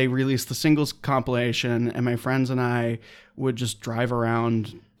 And they released the singles compilation, and my friends and I would just drive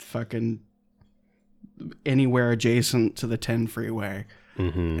around fucking anywhere adjacent to the 10 freeway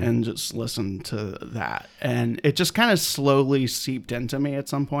and just listen to that. And it just kind of slowly seeped into me at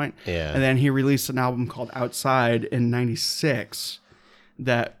some point. Yeah. And then he released an album called Outside in 96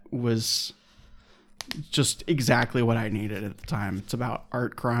 that was just exactly what I needed at the time. It's about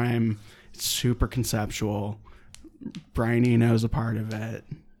art crime. It's super conceptual. Brian Eno's a part of it.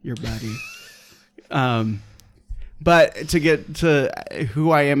 Your buddy. But to get to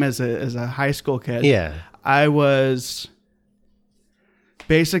who I am as a high school kid, I was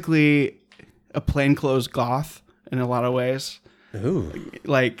basically a plainclothes goth in a lot of ways. Ooh,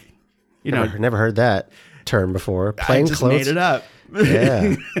 like never heard that term before. Plainclothes. I just made it up.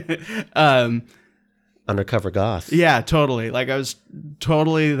 Yeah. Undercover goth. Yeah, totally. Like I was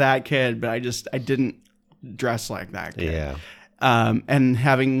totally that kid, but I didn't dress like that kid. Yeah. And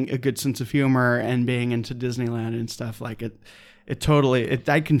having a good sense of humor and being into Disneyland and stuff, like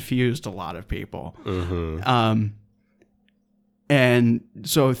I confused a lot of people. Mm-hmm. And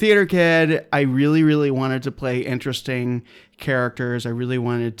so theater kid, I really, really wanted to play interesting characters. I really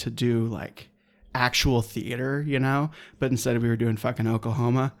wanted to do like actual theater, you know, but instead we were doing fucking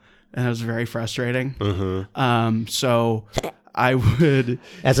Oklahoma. And it was very frustrating. Mm-hmm. So I would,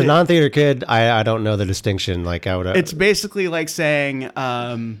 as a non-theater kid, I don't know the distinction. Like I would. It's basically like saying,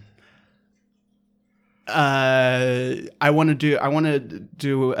 I want to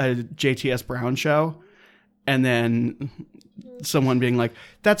do a JTS Brown show, and then someone being like,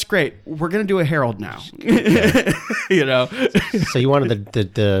 "That's great. We're gonna do a Herald now." You know. So you wanted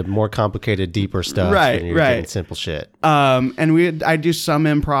the more complicated, deeper stuff, right? And you're right. getting simple shit. And I do some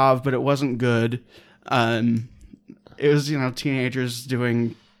improv, but it wasn't good. It was teenagers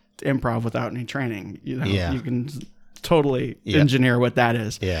doing improv without any training. You know, you can totally engineer what that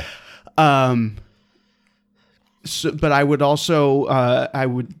is. Yeah. So, but I would also I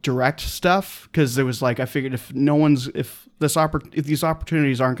would direct stuff because there was like I figured if these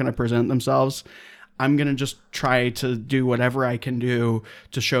opportunities aren't going to present themselves, I'm going to just try to do whatever I can do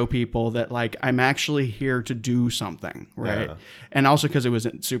to show people that like I'm actually here to do something, right? Yeah. And also because it was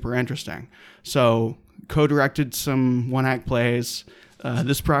super interesting. So co-directed some one-act plays.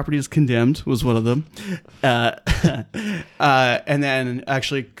 This Property is Condemned was one of them. And then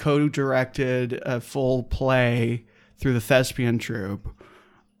actually co-directed a full play through the Thespian Troupe.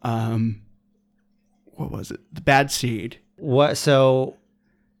 What was it? The Bad Seed. What? So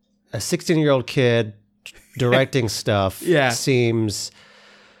a 16-year-old kid directing stuff seems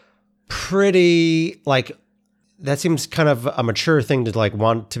pretty like... That seems kind of a mature thing to like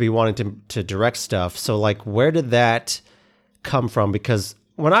wanting to direct stuff. So like, where did that come from? Because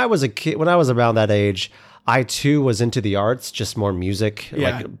when I was a kid, when I was around that age, I too was into the arts, just more music,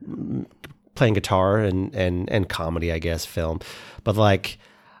 like playing guitar and comedy, I guess, film. But like,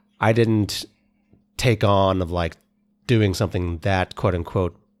 I didn't take on of like doing something that quote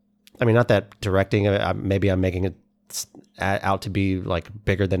unquote, I mean, not that directing, maybe I'm making it out to be like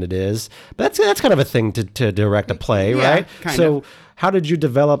bigger than it is, but that's kind of a thing to direct a play, right? So of. How did you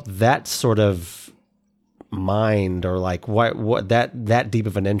develop that sort of mind, or like what that deep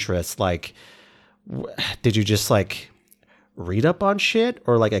of an interest? Like, did you just like read up on shit,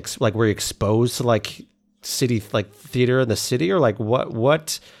 or like were you exposed to like city, like theater in the city, or like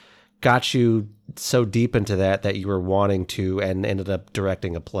what got you so deep into that you were wanting to and ended up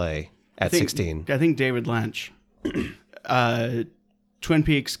directing a play at 16? I think David Lynch. Twin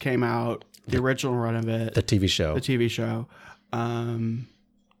Peaks came out, the original run of it, the TV show. And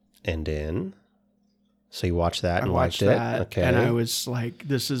then, so you watched that and watched liked it, okay? And I was like,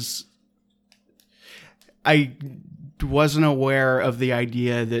 I wasn't aware of the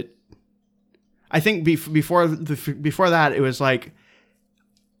idea that. I think before that, it was like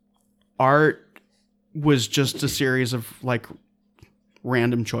art was just a series of like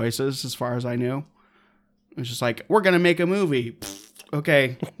random choices, as far as I knew. It was just like, we're going to make a movie.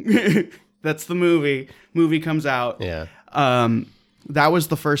 Okay. That's the movie. Movie comes out. Yeah. That was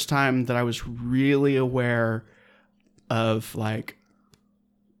the first time that I was really aware of like,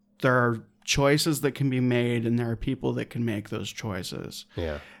 there are choices that can be made and there are people that can make those choices.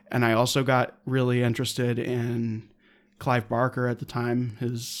 Yeah. And I also got really interested in Clive Barker at the time.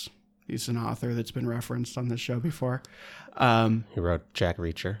 He's an author that's been referenced on this show before. He wrote Jack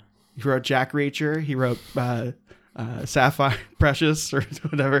Reacher. He wrote Sapphire Precious or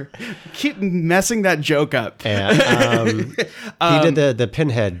whatever. Keep messing that joke up. Yeah, he did the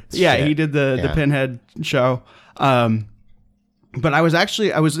Pinhead. Yeah, shit. he did the Pinhead show. But I was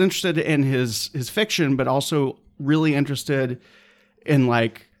interested in his fiction, but also really interested in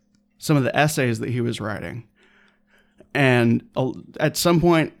like some of the essays that he was writing. And at some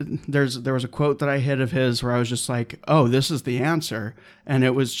point, there was a quote that I hit of his where I was just like, "Oh, this is the answer," and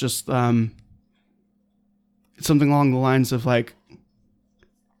it was just something along the lines of like,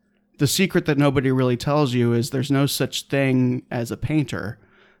 "The secret that nobody really tells you is there's no such thing as a painter.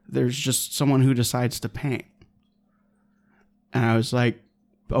 There's just someone who decides to paint." And I was like,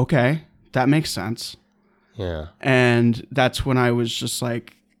 "Okay, that makes sense." Yeah. And that's when I was just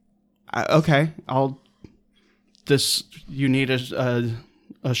like, "Okay, you need a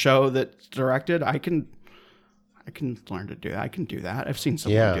show that's directed. I can learn to do that. I can do that. I've seen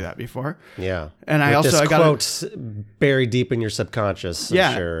someone do that before." Yeah. And With I got quotes buried deep in your subconscious.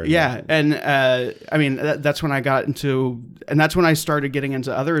 I'm sure. Yeah. And I mean, that's when I got into, and that's when I started getting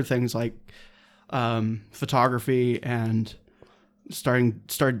into other things like photography and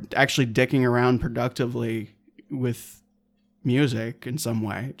started actually dicking around productively with music in some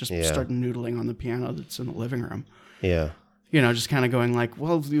way. Just started noodling on the piano that's in the living room. Yeah. Just kind of going like,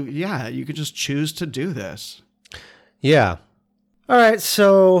 well, yeah, you could just choose to do this. Yeah. All right.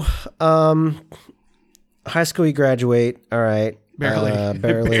 So, high school, you graduate. All right. Barely.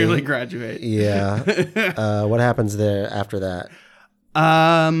 Barely graduate. Yeah. What happens there after that?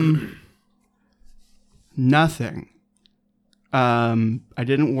 Nothing. I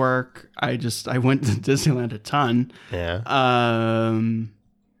didn't work. I went to Disneyland a ton. Yeah.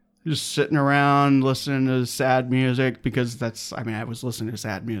 Just sitting around listening to sad music because I was listening to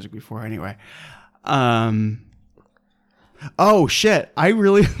sad music before anyway. Oh shit. I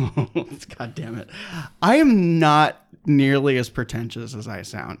really, God damn it. I am not nearly as pretentious as I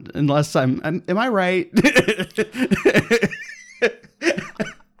sound unless am I right?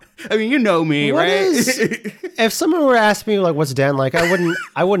 I mean, you know me, right? If someone were asking me like, "What's Dan like?"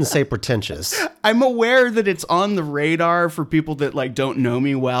 I wouldn't say pretentious. I'm aware that it's on the radar for people that like don't know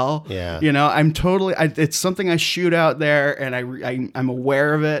me well. Yeah. I'm totally. It's something I shoot out there, and I'm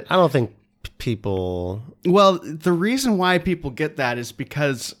aware of it. I don't think people. Well, the reason why people get that is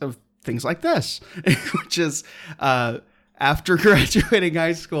because of things like this, which is after graduating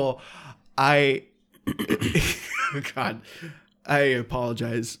high school, God. I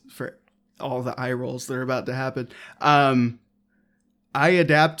apologize for all the eye rolls that are about to happen. I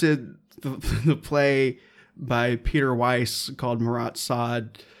adapted the play by Peter Weiss called Marat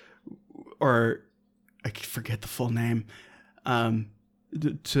Sade, or I forget the full name,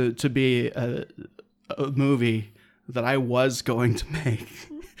 to be a movie that I was going to make.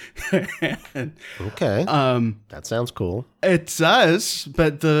 Okay. That sounds cool. It does,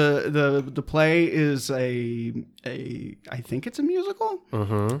 but the play is I think it's a musical.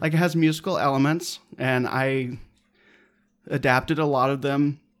 Mm-hmm. Like it has musical elements, and I adapted a lot of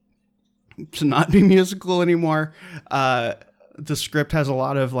them to not be musical anymore. The script has a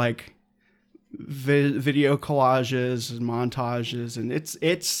lot of like video collages and montages, and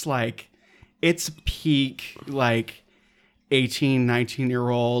it's like it's peak like 18,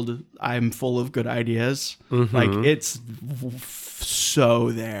 19-year-old, I'm full of good ideas. Mm-hmm. Like it's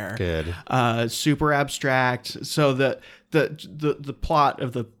so there. Good. Super abstract. So the plot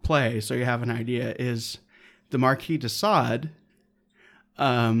of the play, so you have an idea, is the Marquis de Sade.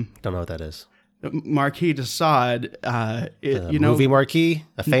 Don't know what that is. Marquis de Sade, movie marquee,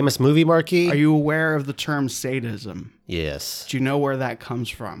 a famous movie marquee. Are you aware of the term sadism? Yes. Do you know where that comes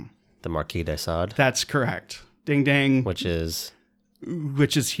from? The Marquis de Sade. That's correct. Ding ding. Which is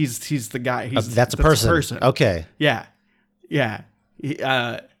he's the guy. That's a person. Okay. Yeah.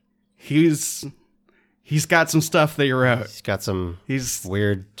 He's got some stuff that he wrote. He's got some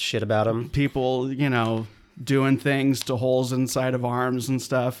weird shit about him. People, doing things to holes inside of arms and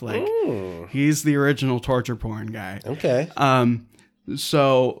stuff. Like he's the original torture porn guy. Okay.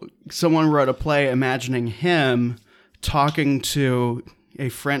 So someone wrote a play imagining him talking to a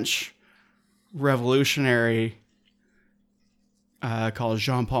French revolutionary called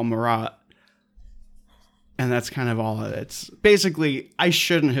Jean-Paul Marat, and that's kind of all it's basically. I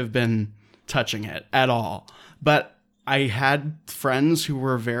shouldn't have been touching it at all, but I had friends who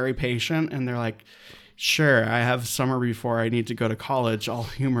were very patient, and they're like, sure, I have summer before I need to go to college. I'll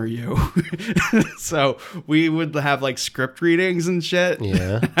humor you. So we would have like script readings and shit.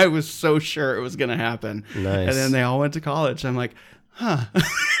 Yeah. I was so sure it was going to happen. Nice. And then they all went to college. I'm like, huh.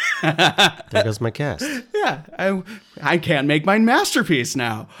 There goes my cast. Yeah. I can't make my masterpiece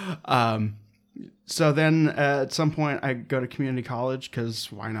now. So then at some point I go to community college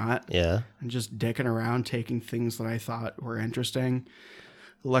because why not? Yeah. And just dicking around, taking things that I thought were interesting.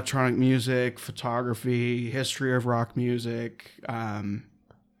 Electronic music, photography, history of rock music,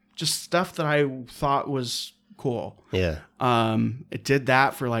 just stuff that I thought was cool. Yeah. It did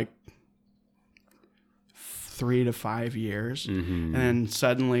that for like 3 to 5 years. Mm-hmm. And then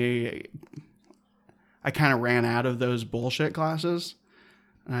suddenly I kind of ran out of those bullshit classes.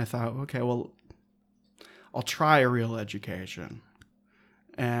 And I thought, okay, well, I'll try a real education.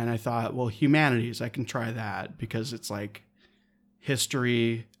 And I thought, well, humanities, I can try that because it's like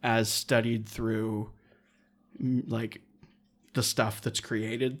history as studied through like the stuff that's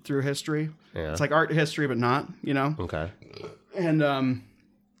created through history. Yeah. It's like art history, but not, you know? Okay. And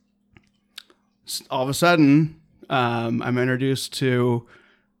all of a sudden, I'm introduced to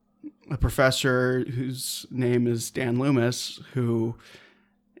a professor whose name is Dan Loomis, who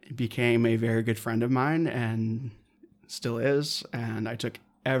became a very good friend of mine and still is. And I took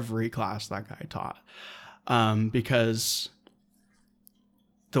every class that guy taught because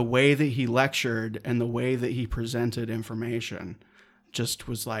the way that he lectured and the way that he presented information just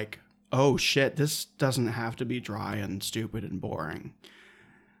was like, oh shit, this doesn't have to be dry and stupid and boring.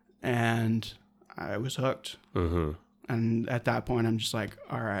 And I was hooked. Mm-hmm. And at that point, I'm just like,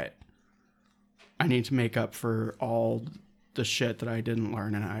 all right, I need to make up for all the shit that I didn't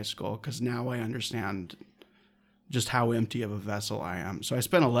learn in high school because now I understand just how empty of a vessel I am. So I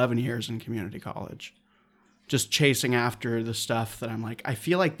spent 11 years in community college just chasing after the stuff that I'm like, I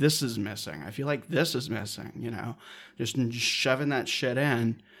feel like this is missing. I feel like this is missing, you know, just shoving that shit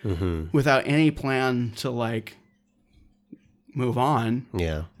in without any plan to like move on.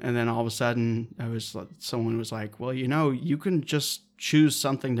 Yeah. And then all of a sudden someone was like, well, you know, you can just choose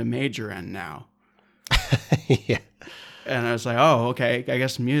something to major in now. Yeah. And I was like, oh, okay, I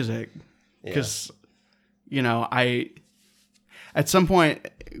guess music. Because, you know, at some point,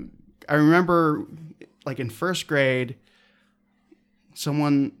 I remember like in first grade,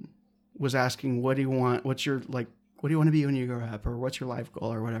 someone was asking, what do you want? What do you want to be when you grow up? Or what's your life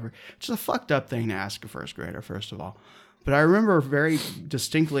goal or whatever? Which is a fucked up thing to ask a first grader, first of all. But I remember very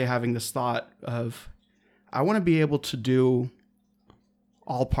distinctly having this thought of, I want to be able to do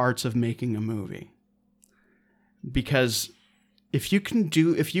all parts of making a movie. Because if you can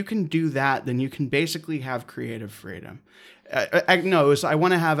do that, then you can basically have creative freedom. I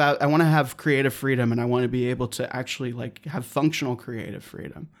want to have creative freedom, and I want to be able to actually like have functional creative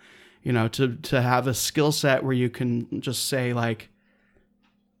freedom. You know, to have a skill set where you can just say like,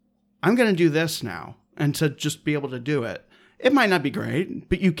 I'm going to do this now, and to just be able to do it. It might not be great,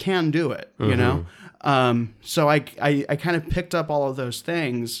 but you can do it, you know? So I kind of picked up all of those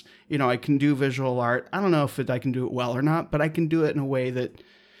things. You know, I can do visual art. I don't know if I can do it well or not, but I can do it in a way that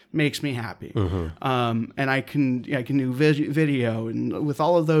makes me happy. And I can do video and with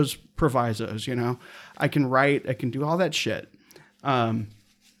all of those provisos, you know, I can write, I can do all that shit. And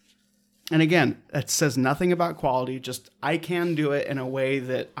again, it says nothing about quality, just I can do it in a way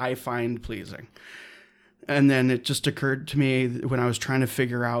that I find pleasing. And then it just occurred to me when I was trying to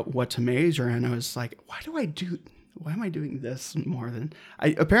figure out what to major in, I was like, why am I doing this more than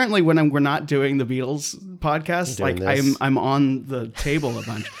apparently when we're not doing the Beatles podcast, like I'm on the table a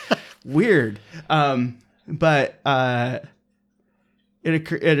bunch. Weird. But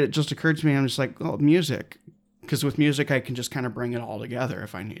it just occurred to me. I'm just like, oh, music. Because with music, I can just kind of bring it all together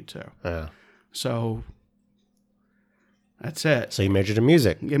if I need to. Yeah. So that's it. So you majored in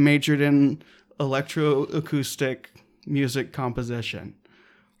music. I majored in electroacoustic music composition.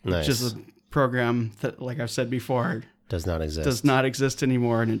 Nice. Which is a program that, like I've said before, does not exist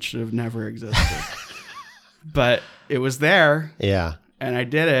anymore, and it should have never existed. But it was there. Yeah. And I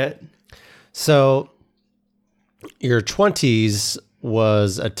did it. So your 20s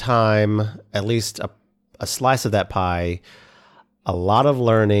was a time, at least a slice of that pie, a lot of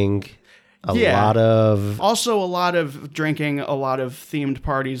learning, a lot of drinking, a lot of themed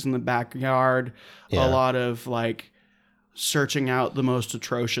parties in the backyard, a lot of like searching out the most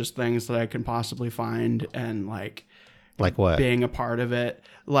atrocious things that I can possibly find and like what? Being a part of it.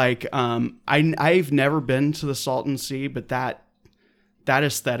 Like I've never been to the Salton Sea, but that that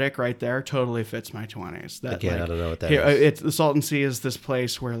aesthetic right there totally fits my 20s. That, Again, like, I don't know what that is. The Salton Sea is this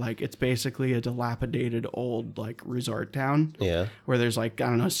place where like it's basically a dilapidated old like resort town. Yeah. Where there's like, I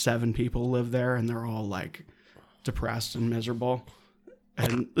don't know, 7 people live there and they're all like depressed and miserable.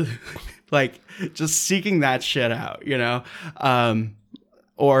 And like just seeking that shit out, you know?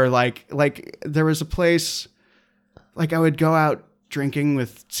 Or like there was a place like I would go out drinking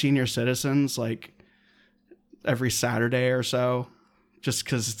with senior citizens like every Saturday or so, just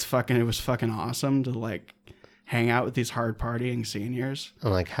because it was fucking awesome to like hang out with these hard partying seniors.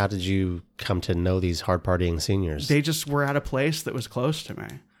 I'm like, how did you come to know these hard partying seniors? They just were at a place that was close to me.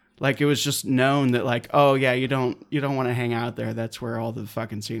 Like it was just known that like, oh yeah, you don't want to hang out there. That's where all the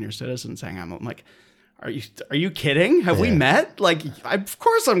fucking senior citizens hang out. I'm like, are you kidding? Have we met? Like, of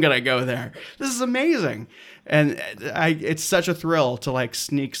course I'm gonna go there. This is amazing. And it's such a thrill to like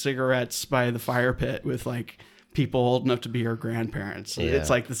sneak cigarettes by the fire pit with like people old enough to be your grandparents. Yeah. It's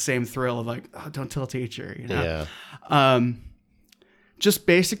like the same thrill of like, oh, don't tell teacher, you know? Yeah. Just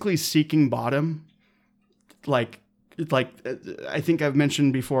basically seeking bottom. Like I think I've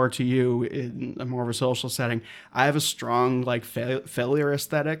mentioned before to you in a more of a social setting, I have a strong like failure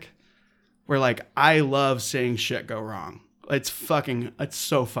aesthetic where like I love seeing shit go wrong. It's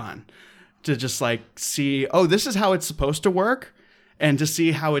so fun to just like see, oh, this is how it's supposed to work, and to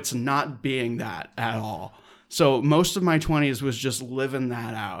see how it's not being that at all. So most of my 20s was just living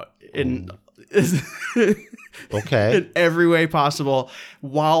that out in okay, in every way possible,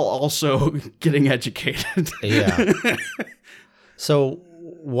 while also getting educated. Yeah. So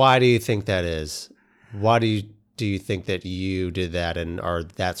why do you think that is? Why do you think that you did that and are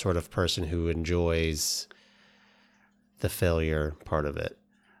that sort of person who enjoys the failure part of it?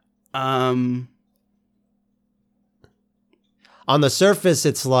 On the surface,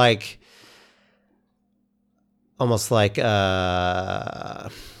 it's like almost like it's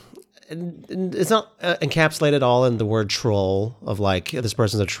not encapsulated all in the word troll of like this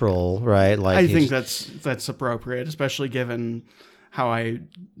person's a troll, right? Like I think that's appropriate, especially given how I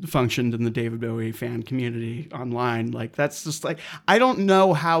functioned in the David Bowie fan community online. Like that's just like, I don't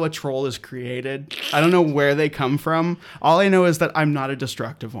know how a troll is created. I don't know where they come from. All I know is that I'm not a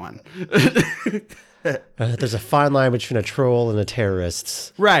destructive one. There's a fine line between a troll and a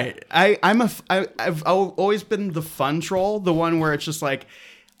terrorist. Right. I've always been the fun troll, the one where it's just like,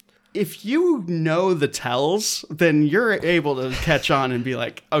 if you know the tells, then you're able to catch on and be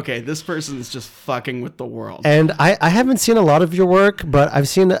like, okay, this person is just fucking with the world. And I haven't seen a lot of your work, but I've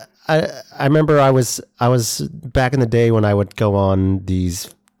seen, I remember I was back in the day when I would go on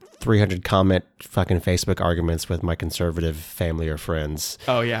these 300 comment fucking Facebook arguments with my conservative family or friends.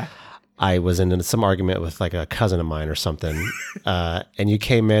 Oh yeah. I was in some argument with like a cousin of mine or something. And you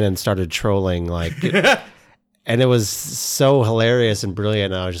came in and started trolling like, and it was so hilarious and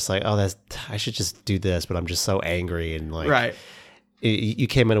brilliant. And I was just like, oh, I should just do this, but I'm just so angry. And like, right. You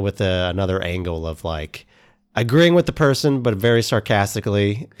came in with another angle of like agreeing with the person, but very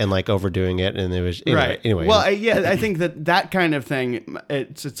sarcastically and like overdoing it. And it was, right. Anyway. Well, I think that kind of thing,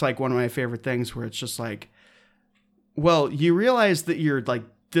 it's like one of my favorite things where it's just like, well, you realize that you're like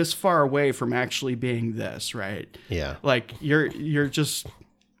this far away from actually being this, right? Yeah. Like you're just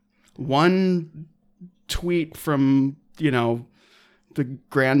one tweet from, the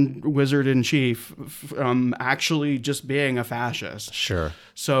Grand Wizard in Chief from actually just being a fascist. Sure.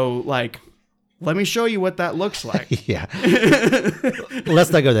 So like, let me show you what that looks like. Yeah.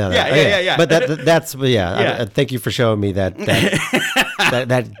 Let's not go down that. Yeah. But that's thank you for showing me that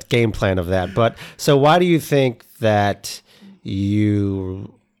that game plan of that. But so why do you think that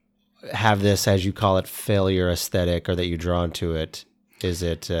you have this, as you call it, failure aesthetic, or that you're drawn to it? Is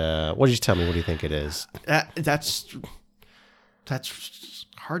it, what did you tell me? What do you think it is? That's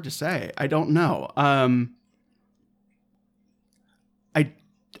hard to say. I don't know.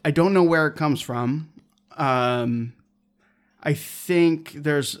 I don't know where it comes from. I think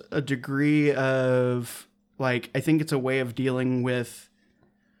there's a degree of like, I think it's a way of dealing with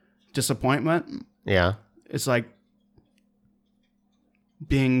disappointment. Yeah. It's like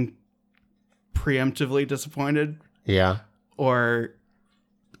being preemptively disappointed. Yeah. Or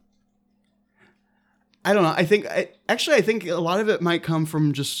I don't know. I think a lot of it might come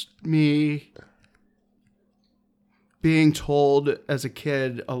from just me being told as a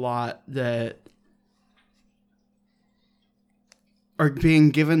kid a lot that, or being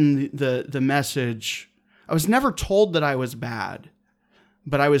given the message. I was never told that I was bad,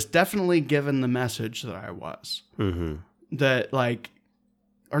 but I was definitely given the message that I was. Mm-hmm. That like,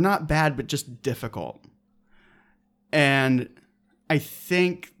 or not bad, but just difficult. And I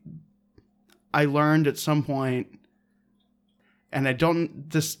think I learned at some point and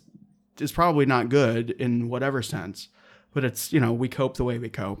this is probably not good in whatever sense, but it's, we cope the way we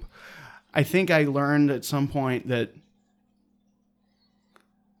cope. I think I learned at some point that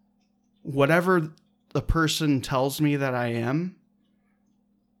whatever the person tells me that I am,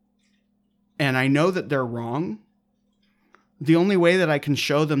 and I know that they're wrong, the only way that I can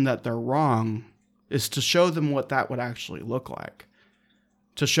show them that they're wrong is to show them what that would actually look like.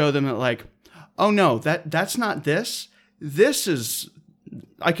 To show them that, like, oh no, that's not this. This is,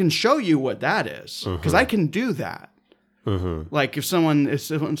 I can show you what that is, because I can do that. Like if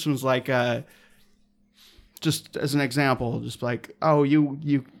someone's like, just as an example, just like, oh,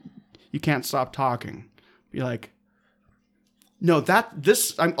 you can't stop talking. Be like, no,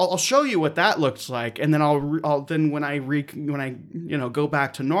 I'll show you what that looks like, and then when I go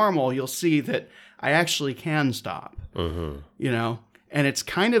back to normal, you'll see that I actually can stop. And it's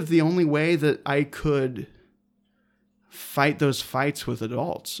kind of the only way that I could fight those fights with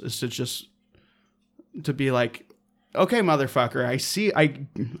adults, is to be like, okay, motherfucker,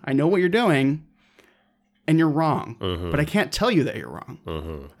 I know what you're doing, and you're wrong, but I can't tell you that you're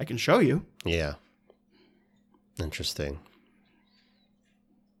wrong. I can show you. Yeah. Interesting.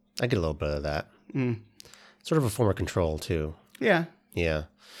 I get a little bit of that. Sort of a form of control, too. Yeah. Yeah.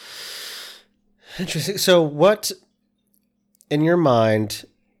 Interesting. So what, in your mind,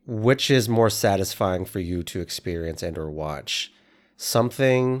 which is more satisfying for you to experience and or watch?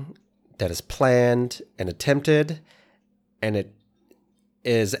 Something that is planned and attempted, and it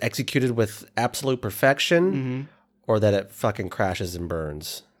is executed with absolute perfection, or that it fucking crashes and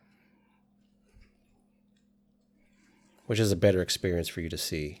burns? Which is a better experience for you to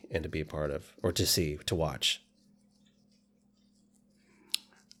see and to be a part of, or to watch?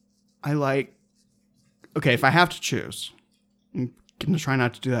 Okay, if I have to choose, I'm going to try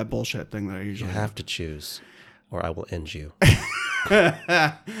not to do that bullshit thing that I usually do. You have to choose, or I will end you.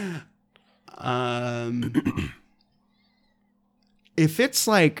 If it's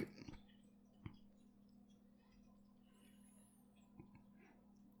like,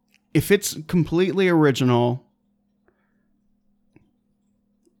 if it's completely original,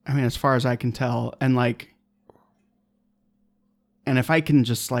 I mean, as far as I can tell, and if I can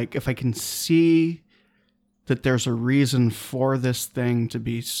just if I can see that there's a reason for this thing to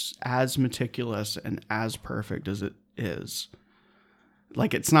be as meticulous and as perfect as it is,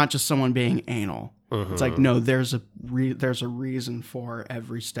 like, it's not just someone being anal. It's like, no, there's a reason for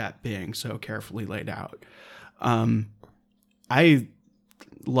every step being so carefully laid out. I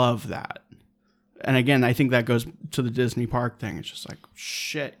love that. And again, I think that goes to the Disney park thing. It's just like,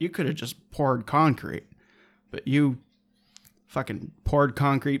 shit, you could have just poured concrete, but you fucking poured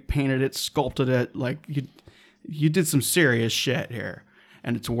concrete, painted it, sculpted it. Like, you did some serious shit here,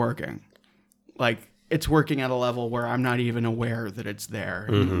 and it's working. Like, it's working at a level where I'm not even aware that it's there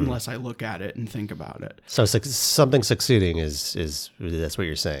unless I look at it and think about it. So something succeeding is that's what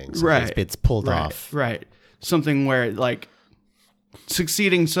you're saying. So right. It's pulled off. Right. Something where, like,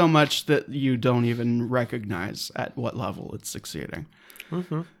 succeeding so much that you don't even recognize at what level it's succeeding.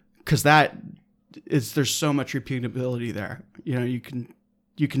 Because there's so much repeatability there. You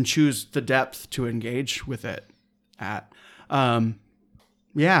can choose the depth to engage with it at.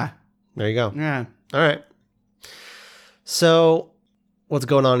 Yeah. There you go. Yeah. All right. So what's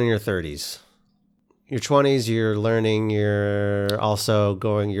going on in your 30s? Your 20s, you're learning, you're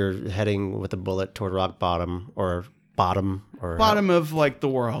heading with a bullet toward rock bottom, or bottom of, like, the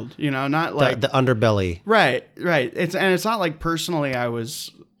world, not like the underbelly. Right. It's not like personally I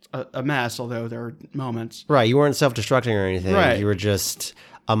was a mess, although there were moments. Right. You weren't self-destructing or anything. Right. You were just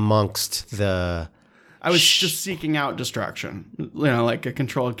amongst the... I was just seeking out destruction, like a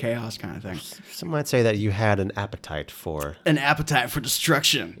controlled chaos kind of thing. Some might say that you had an appetite for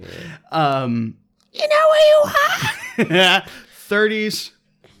destruction. Yeah. You know where you are. 30s.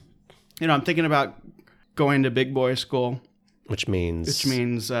 I'm thinking about going to big boy school, which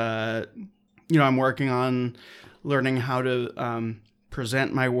means I'm working on learning how to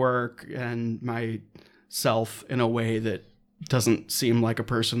present my work and myself in a way that doesn't seem like a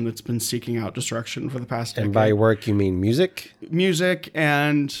person that's been seeking out destruction for the past decade. And by work, you mean music? Music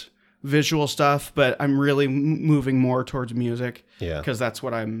and visual stuff, but I'm really moving more towards music. Yeah. Because that's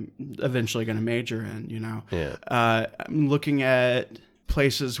what I'm eventually going to major in, Yeah. I'm looking at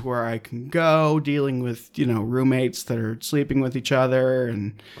places where I can go, dealing with, roommates that are sleeping with each other,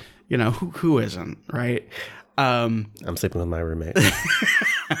 and, who isn't, right? I'm sleeping with my roommate.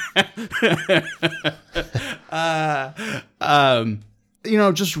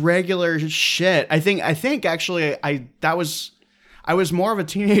 Just regular shit. I think actually I was more of a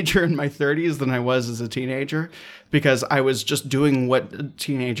teenager in my 30s than I was as a teenager, because I was just doing what a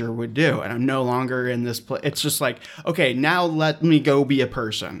teenager would do, and I'm no longer in this place. It's just like, okay, now let me go be a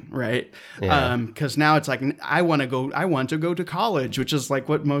person, right? Yeah. Because now it's like I want to go to college, which is like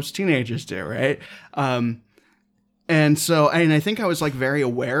what most teenagers do, right? And so, I think I was like very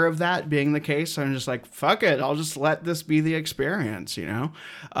aware of that being the case. So I'm just like, fuck it, I'll just let this be the experience, you know?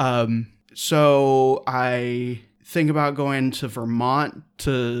 So I think about going to Vermont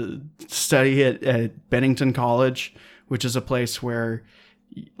to study at Bennington College, which is a place where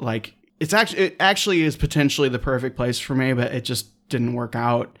like it actually is potentially the perfect place for me, but it just didn't work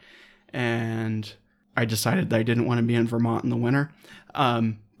out. And I decided that I didn't want to be in Vermont in the winter.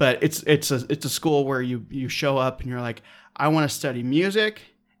 But it's a school where you show up and you're like, I want to study music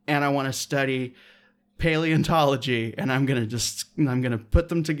and I want to study paleontology, and I'm gonna put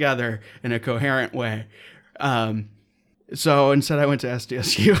them together in a coherent way. So instead I went to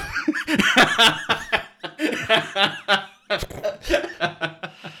SDSU.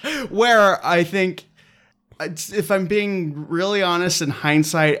 Where I think, if I'm being really honest, in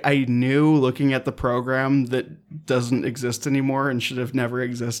hindsight, I knew looking at the program that doesn't exist anymore and should have never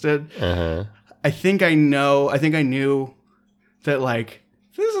existed. Uh-huh. I think I knew that like,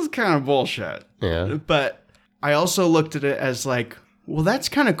 this is kind of bullshit. Yeah. But I also looked at it as like, well, that's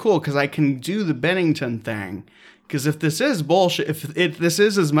kind of cool because I can do the Bennington thing. Because if this is bullshit, if this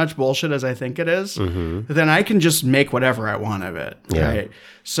is as much bullshit as I think it is, then I can just make whatever I want of it. Yeah. Right.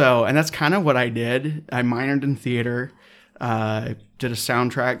 So, and that's kind of what I did. I minored in theater. Did a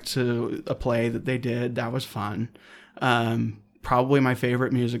soundtrack to a play that they did. That was fun. Probably my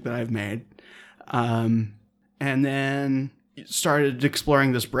favorite music that I've made. And then started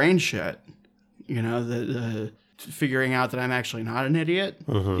exploring this brain shit. You know, the figuring out that I'm actually not an idiot.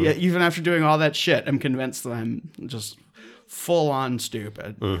 Yeah, even after doing all that shit, I'm convinced that I'm just full on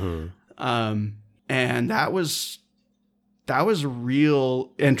stupid. And that was a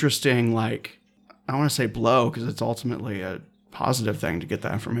real interesting, like, I want to say blow, because it's ultimately a positive thing to get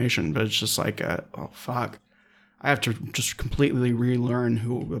that information, but it's just like, oh fuck, I have to just completely relearn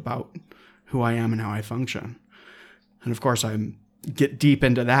who I am and how I function. And of course I get deep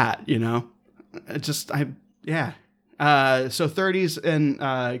into that, you know. Yeah. So 30s and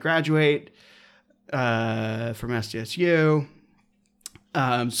graduate from SDSU.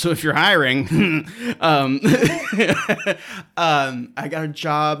 So if you're hiring, I got a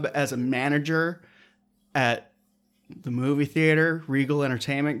job as a manager at the movie theater, Regal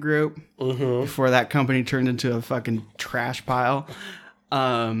Entertainment Group, before that company turned into a fucking trash pile.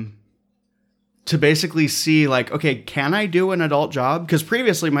 To basically see, like, okay, can I do an adult job? Because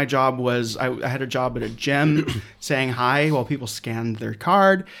previously my job was, I had a job at a gym saying hi while people scanned their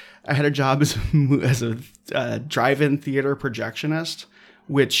card. I had a job as a drive-in theater projectionist,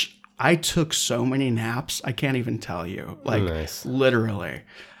 which I took so many naps, I can't even tell you. Like, nice. Literally.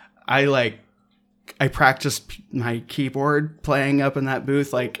 I practiced my keyboard playing up in that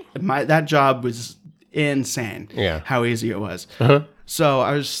booth. Like, that job was insane. Yeah. How easy it was. So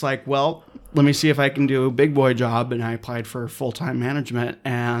I was just like, well, let me see if I can do a big boy job. And I applied for full-time management.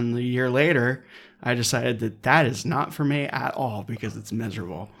 And a year later, I decided that is not for me at all because it's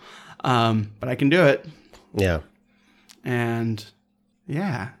miserable. But I can do it. Yeah. And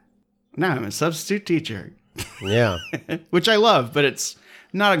yeah, now I'm a substitute teacher. Yeah. Which I love, but it's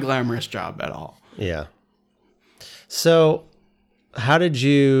not a glamorous job at all. Yeah. So how did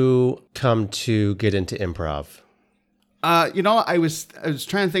you come to get into improv? You know, I was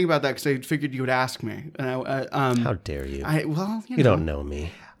trying to think about that because I figured you would ask me. And how dare you? You don't know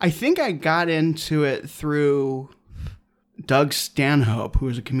me. I think I got into it through Doug Stanhope, who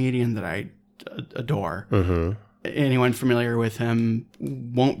is a comedian that I adore. Anyone familiar with him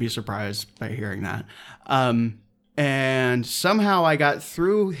won't be surprised by hearing that. And somehow I got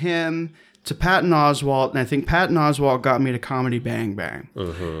through him to Patton Oswalt, and I think Patton Oswalt got me to Comedy Bang Bang.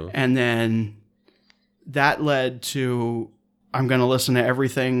 And then that led to, I'm going to listen to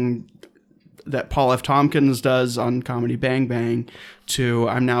everything that Paul F. Tompkins does on Comedy Bang Bang, to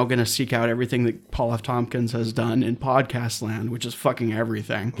I'm now going to seek out everything that Paul F. Tompkins has done in podcast land, which is fucking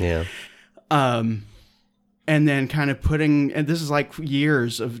everything. Yeah. And then kind of and this is like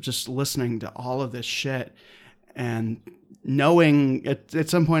years of just listening to all of this shit and knowing at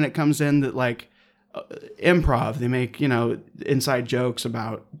some point it comes in that like improv, they make, you know, inside jokes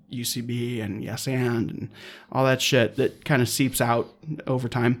about UCB and Yes and all that shit that kind of seeps out over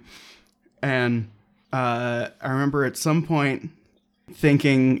time. And I remember at some point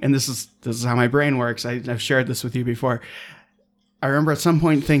thinking, and this is how my brain works, I've shared this with you before. I remember at some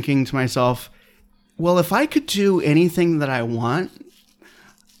point thinking to myself, well, if I could do anything that I want,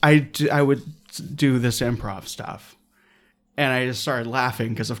 I would do this improv stuff. And I just started laughing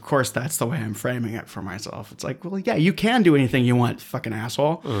because, of course, that's the way I'm framing it for myself. It's like, well, yeah, you can do anything you want, fucking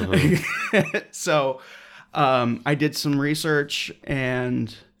asshole. So I did some research,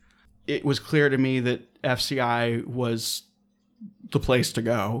 and it was clear to me that FCI was the place to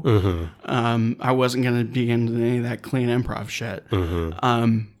go. I wasn't going to be into any of that clean improv shit.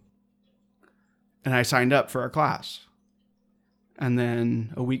 And I signed up for a class. And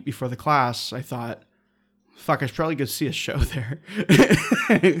then a week before the class, I thought, fuck, I should probably go see a show there.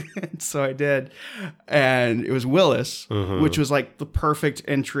 So I did. And it was Willis, which was like the perfect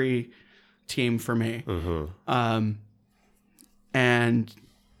entry team for me. And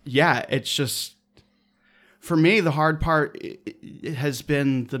yeah, it's just, for me, the hard part it has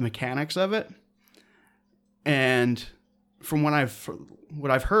been the mechanics of it. And from what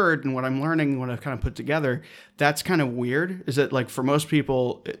I've heard and what I'm learning, what I've kind of put together, that's kind of weird. Is that, like, for most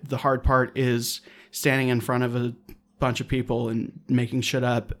people, the hard part is standing in front of a bunch of people and making shit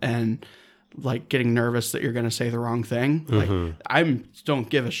up and, like, getting nervous that you're going to say the wrong thing. Like, I don't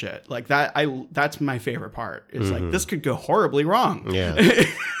give a shit. Like, that's my favorite part. It's like, this could go horribly wrong. Yeah.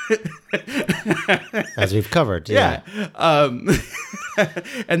 As we've covered. Yeah.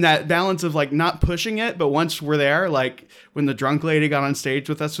 And that balance of, like, not pushing it, but once we're there, like when the drunk lady got on stage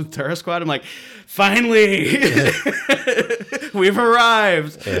with us with Terra Squad, I'm like, finally, we've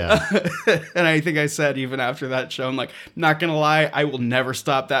arrived. Yeah. And I think I said even after that show, I'm like, not gonna lie, I will never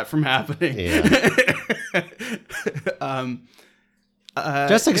stop that from happening. Yeah.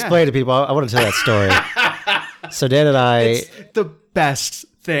 Just to explain to people, I want to tell that story. So Dan and I, it's the best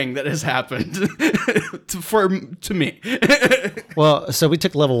thing that has happened to me. Well, so we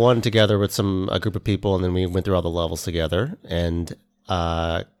took level 1 together with a group of people, and then we went through all the levels together. And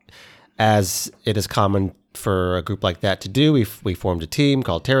as it is common for a group like that to do, we formed a team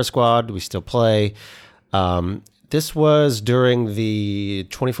called Terra Squad. We still play. This was during the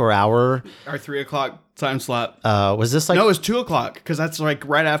 24-hour... Our 3 o'clock time slot. Was this like... No, it was 2 o'clock, because that's like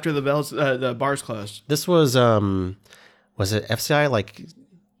right after the bars closed. This was it FCI, like...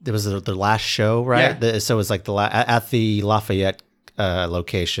 It was the last show, right? Yeah. So it was like at the Lafayette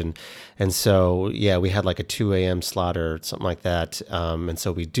location. And so, yeah, we had like a 2 a.m. slot or something like that. And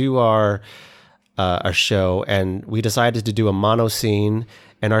so we do our show, and we decided to do a mono scene.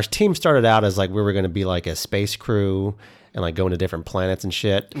 And our team started out as like we were going to be like a space crew and like going to different planets and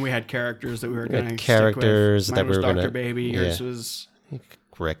shit. And we had characters that we were going to characters stick with. that we were going to... Dr. Baby. Yours was...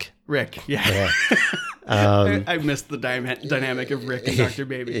 Rick, yeah. I missed the dynamic of Rick and Dr.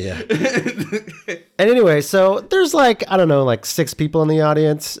 Baby. Yeah. And anyway, so there's like, I don't know, like 6 people in the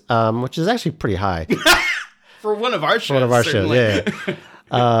audience, which is actually pretty high. For one of our shows.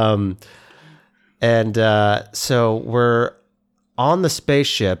 Yeah. And so we're on the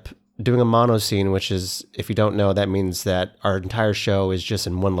spaceship doing a mono scene, which is, if you don't know, that means that our entire show is just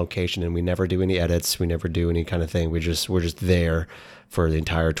in one location, and we never do any edits. We never do any kind of thing. We're just there for the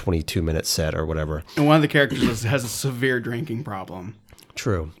entire 22-minute set or whatever. And one of the characters has a severe drinking problem.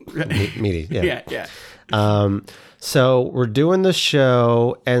 True. Meaty. Yeah. Yeah. So we're doing the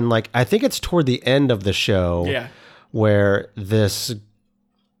show, and like I think it's toward the end of the show where this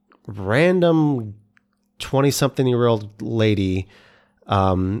random 20-something-year-old lady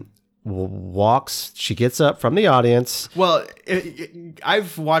walks, she gets up from the audience. Well,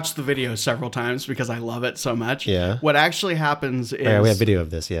 I've watched the video several times because I love it so much. Yeah. What actually happens is... Yeah, we have video of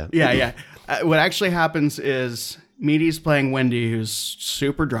this, yeah. Yeah. What actually happens is Meaty's playing Wendy, who's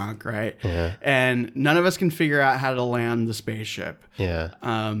super drunk, right? Yeah. And none of us can figure out how to land the spaceship. Yeah.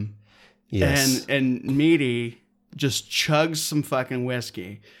 Yes. And Meaty just chugs some fucking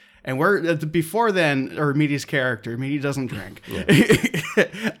whiskey. And we're before then, or Meaty's character, Meaty doesn't drink.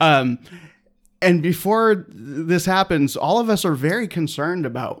 Yeah. And before this happens, all of us are very concerned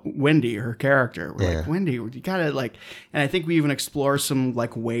about Wendy, her character. We're like, Wendy, you gotta like, and I think we even explore some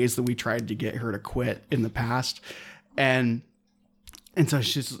like ways that we tried to get her to quit in the past. And so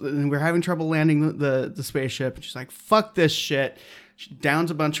we're having trouble landing the spaceship. And she's like, fuck this shit. She downs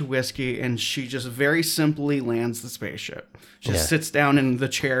a bunch of whiskey, and she just very simply lands the spaceship. She just sits down in the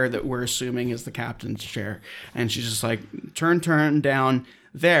chair that we're assuming is the captain's chair. And she's just like, turn down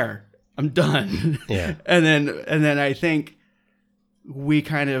there. I'm done. Yeah. And then I think we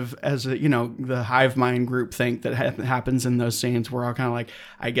kind of, as a, the hive mind group think that happens in those scenes, we're all kind of like,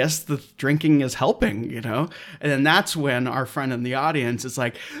 I guess the drinking is helping, And then that's when our friend in the audience is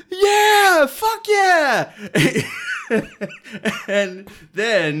like, yeah, fuck yeah. And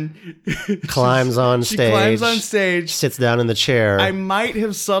then climbs on stage, sits down in the chair. I might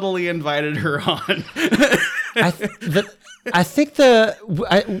have subtly invited her on. I think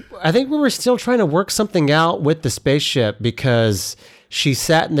I think we were still trying to work something out with the spaceship because she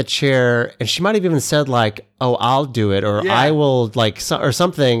sat in the chair and she might have even said like, "Oh, I'll do it," or "I will," like, or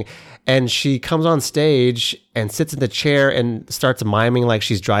something. And she comes on stage and sits in the chair and starts miming like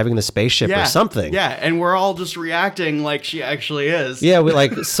she's driving the spaceship or something. Yeah, and we're all just reacting like she actually is. Yeah, we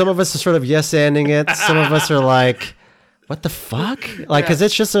like some of us are sort of yes-anding it. Some of us are like, what the fuck? Like, because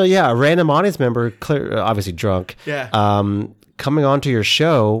it's just a random audience member, obviously drunk, coming onto your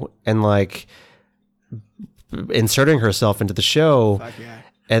show and like inserting herself into the show. Fuck yeah.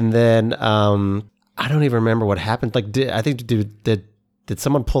 And then I don't even remember what happened. Like, did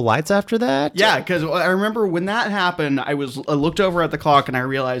someone pull lights after that? Yeah, because I remember when that happened, I looked over at the clock and I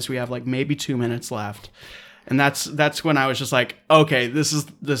realized we have like maybe 2 minutes left. And that's when I was just like, okay, this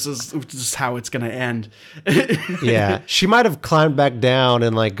is how it's gonna end. Yeah, she might have climbed back down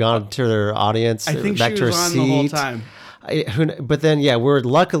and like gone to her audience. I think back she to was her on seat. the whole time. But then, we're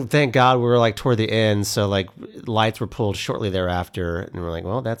lucky. Thank God, we were like toward the end, so like lights were pulled shortly thereafter, and we're like,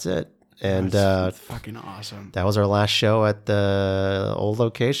 well, that's it. And that's fucking awesome. That was our last show at the old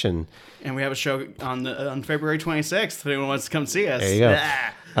location. And we have a show on February 26th. If anyone wants to come see us. There you go.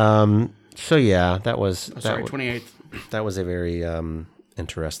 Yeah. So yeah, that was 28th. That was a very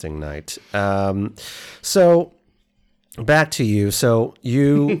interesting night. So back to you. So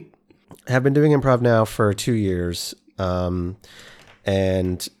you have been doing improv now for 2 years, and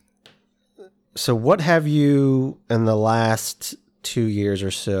so what have you in the last 2 years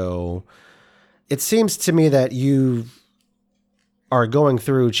or so? It seems to me that you are going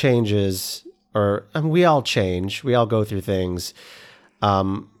through changes, we all change. We all go through things.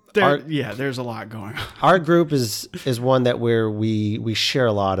 There's a lot going on. Our group is one that we share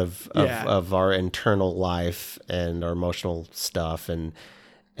a lot of our internal life and our emotional stuff, and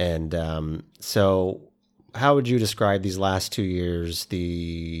so how would you describe these last 2 years,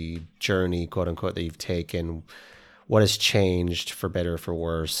 the journey, quote unquote, that you've taken? What has changed for better or for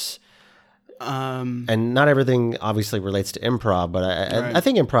worse? And not everything obviously relates to improv, but I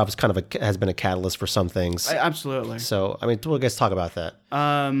think improv is has been a catalyst for some things. Absolutely. So, I mean, we'll guys talk about that.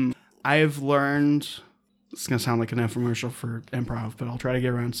 I've learned, it's going to sound like an infomercial for improv, but I'll try to get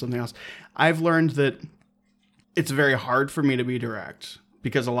around to something else. I've learned that it's very hard for me to be direct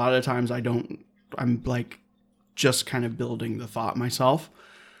because a lot of times I'm like just kind of building the thought myself,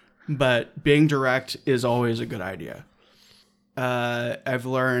 but being direct is always a good idea. I've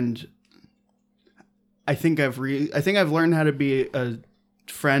learned, I think I've learned how to be a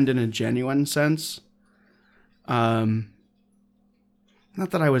friend in a genuine sense. Not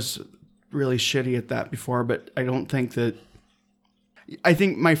that I was really shitty at that before, but I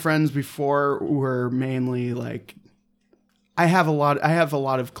think my friends before were mainly like, I have a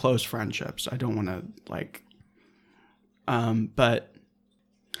lot of close friendships. I don't want to like, but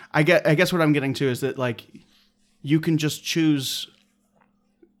I guess what I'm getting to is that like, you can just choose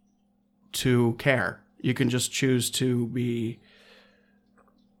to care. You can just choose to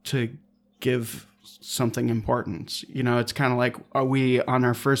give something importance. You know, it's kind of like, are we on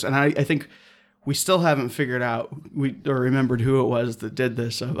our first, and I think we still haven't figured out or remembered who it was that did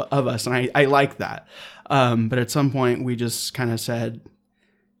this of us. And I like that. But at some point we just kind of said,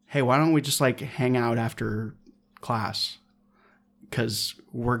 hey, why don't we just like hang out after class? 'Cause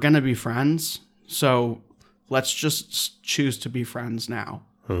we're going to be friends. So let's just choose to be friends now,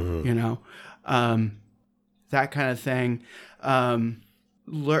 you know? That kind of thing. I've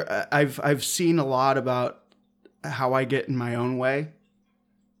seen a lot about how I get in my own way.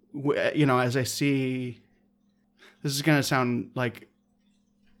 You know, as I see, this is going to sound like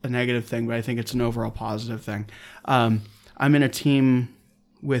a negative thing, but I think it's an overall positive thing. I'm in a team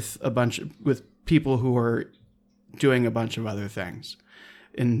with with people who are doing a bunch of other things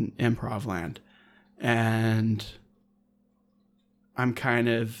in improv land. And I'm kind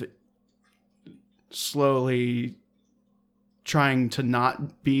of slowly trying to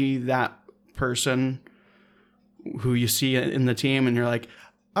not be that person who you see in the team and you're like,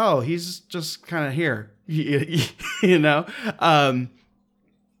 oh, he's just kind of here, you know? And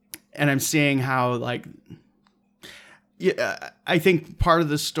I'm seeing how like, I think part of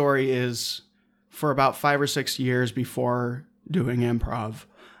the story is for about 5 or 6 years before doing improv,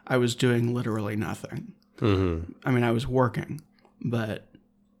 I was doing literally nothing. Mm-hmm. I mean, I was working, but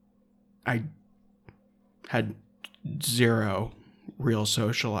I had zero real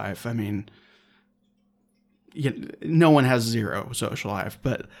social life. I mean, no one has zero social life,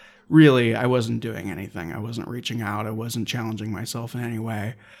 but really I wasn't doing anything. I wasn't reaching out. I wasn't challenging myself in any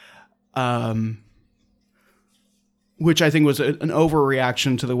way. Which I think was an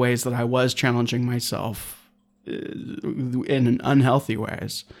overreaction to the ways that I was challenging myself in unhealthy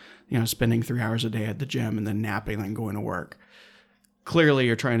ways, spending 3 hours a day at the gym and then napping and going to work. Clearly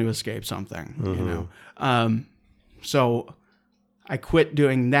you're trying to escape something, So I quit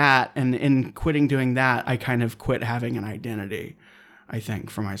doing that. And in quitting doing that, I kind of quit having an identity, I think,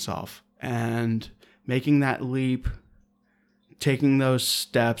 for myself, and making that leap, taking those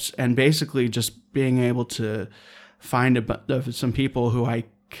steps, and basically just being able to find some people who I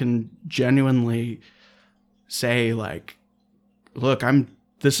can genuinely say, like, look,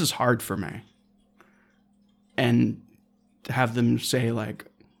 this is hard for me. And have them say, like,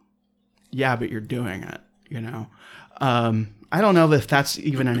 yeah, but you're doing it, I don't know if that's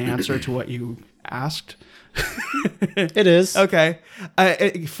even an answer to what you asked. It is. Okay.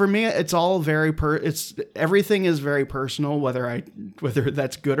 For me, it's all everything is very personal, whether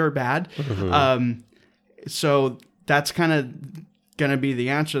that's good or bad. Mm-hmm. So that's kind of going to be the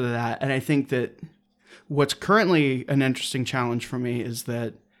answer to that. And I think that what's currently an interesting challenge for me is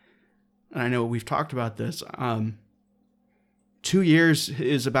that, and I know we've talked about this, 2 years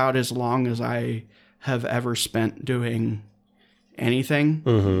is about as long as I have ever spent doing anything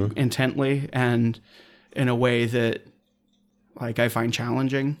intently and in a way that, like, I find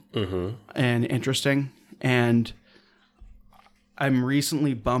challenging and interesting. And I'm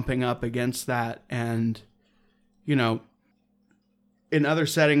recently bumping up against that. And, in other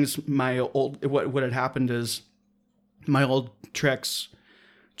settings, what had happened is my old tricks,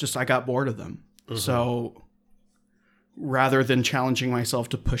 I got bored of them. Mm-hmm. So rather than challenging myself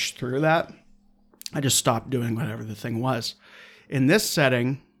to push through that, I just stopped doing whatever the thing was. In this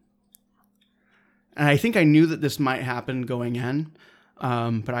setting, and I think I knew that this might happen going in,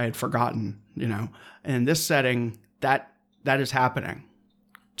 but I had forgotten, And in this setting, that is happening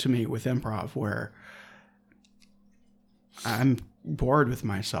to me with improv, where I'm bored with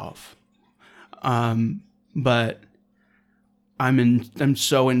myself. But I'm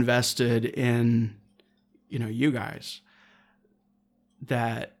so invested in, you guys,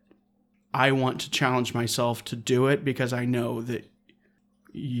 that I want to challenge myself to do it because I know that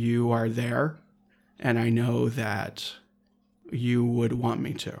you are there and I know that you would want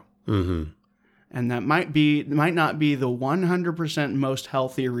me to. Mm-hmm. And that might not be the 100% most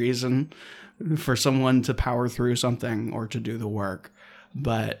healthy reason for someone to power through something or to do the work,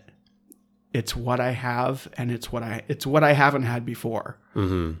 but it's what I have, and it's what I haven't had before.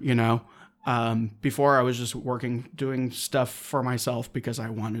 Mm-hmm. Before I was just doing stuff for myself because I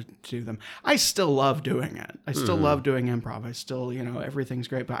wanted to do them. I still love doing it. I still love doing improv. I still, everything's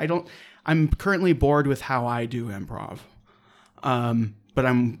great, but I'm currently bored with how I do improv. But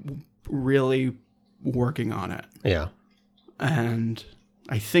I'm really working on it. Yeah. And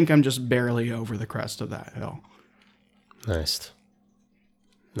I think I'm just barely over the crest of that hill. Nice.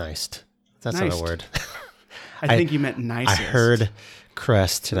 That's not a word. I think you meant nicest. I heard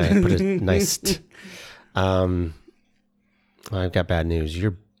crest and I put it nice. I've got bad news.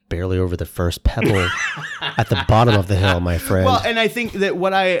 You're barely over the first pebble at the bottom of the hill, my friend. Well, and I think that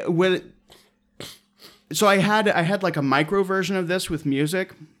so I had like a micro version of this with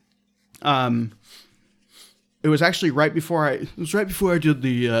music. It was actually right before I did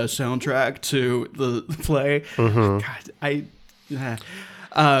the soundtrack to the play. Mm-hmm.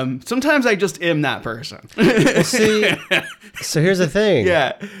 God, sometimes I just am that person. Well, see, so here's the thing.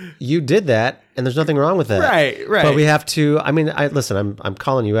 Yeah, you did that, and there's nothing wrong with that. Right. But we have to. I mean, listen. I'm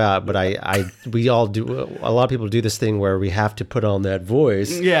calling you out, but we all do. A lot of people do this thing where we have to put on that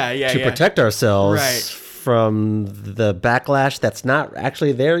voice. To protect ourselves from the backlash that's not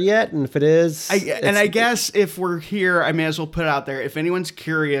actually there yet, and if it is, I guess if we're here, I may as well put it out there. If anyone's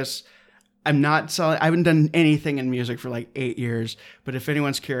curious, I haven't done anything in music for like 8 years, but if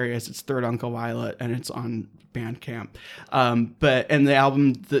anyone's curious, it's Third Uncle Violet, and it's on Bandcamp. And the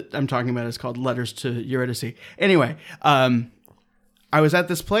album that I'm talking about is called Letters to Eurydice. Anyway, I was at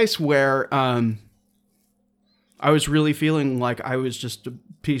this place where I was really feeling like I was just a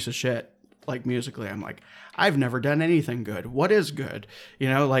piece of shit. Like musically, I'm like, I've never done anything good. What is good?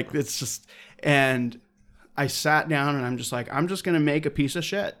 Like it's just, and I sat down and I'm just like, I'm just going to make a piece of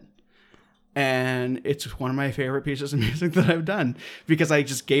shit. And it's one of my favorite pieces of music that I've done because I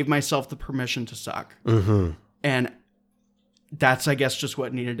just gave myself the permission to suck. Mm-hmm. And that's, I guess, just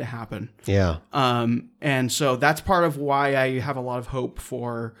what needed to happen. Yeah. And so that's part of why I have a lot of hope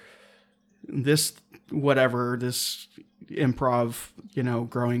for this improv,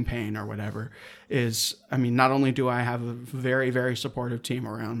 growing pain or whatever is, I mean, not only do I have a very, very supportive team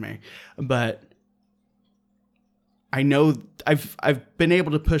around me, but I know I've been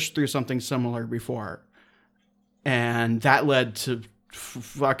able to push through something similar before, and that led to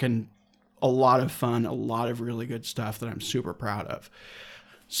fucking a lot of fun, a lot of really good stuff that I'm super proud of.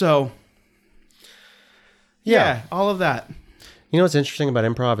 So, yeah, all of that. You know what's interesting about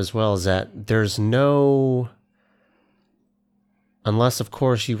improv as well is that there's no, unless of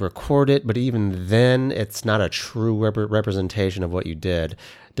course you record it, but even then it's not a true representation of what you did.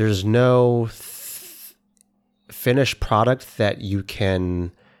 There's no finished product that you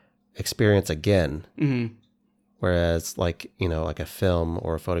can experience again. Mm-hmm. Whereas like, you know, like a film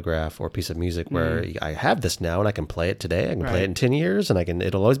or a photograph or a piece of music where I have this now and I can play it today. I can play it in 10 years and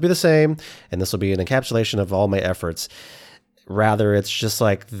it'll always be the same. And this will be an encapsulation of all my efforts. Rather, it's just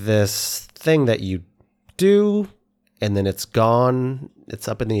like this thing that you do and then it's gone. It's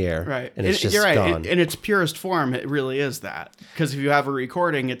up in the air. Right. And it's just you're right. gone. In its purest form, it really is that. Because if you have a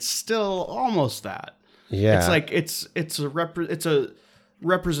recording, it's still almost that. Yeah. It's like it's a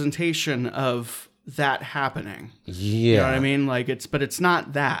representation of that happening. Yeah. You know what I mean? Like but it's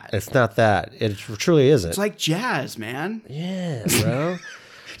not that. It's not that. It truly isn't. It's like jazz, man. Yeah, bro.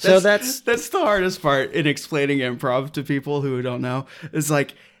 So that's the hardest part in explaining improv to people who don't know. Is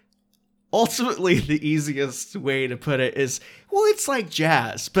like ultimately the easiest way to put it is, well, it's like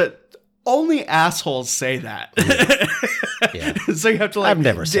jazz, but only assholes say that. Yeah. So you have to like I've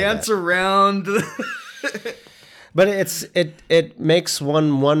never dance around. But it makes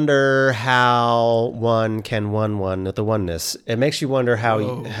one wonder how one can one with the oneness. It makes you wonder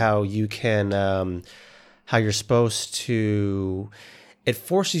how you can how you're supposed to. It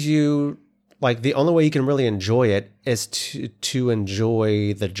forces you, like the only way you can really enjoy it is to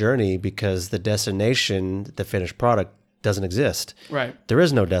enjoy the journey, because the destination, the finished product, doesn't exist. Right. There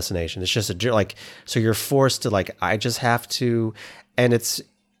is no destination. It's just so you're forced to like, I just have to, and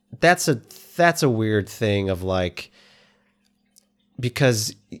that's a weird thing of like,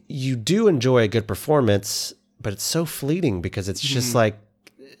 because you do enjoy a good performance, but it's so fleeting because it's just like,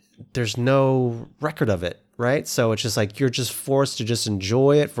 there's no record of it. Right. So it's just like, you're just forced to just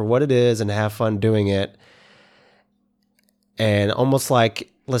enjoy it for what it is and have fun doing it. And almost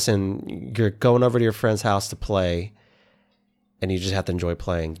like, listen, you're going over to your friend's house to play and you just have to enjoy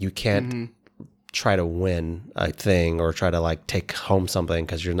playing. You can't try to win a thing or try to like take home something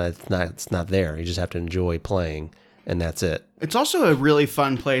because it's not there. You just have to enjoy playing and that's it. It's also a really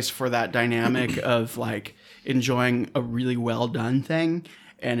fun place for that dynamic of like enjoying a really well done thing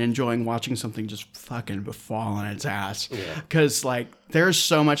and enjoying watching something just fucking fall on its ass. Because like there's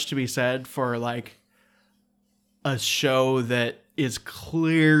so much to be said for like a show that is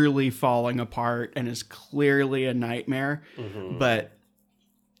clearly falling apart and is clearly a nightmare, but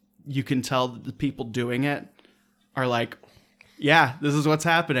you can tell that the people doing it are like, yeah, this is what's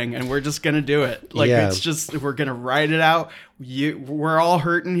happening and we're just gonna do it. Like it's just, we're gonna write it out. We're all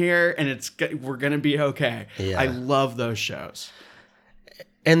hurting here and we're gonna be okay. I love those shows.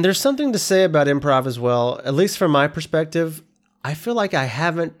 And there's something to say about improv as well, at least from my perspective. I feel like I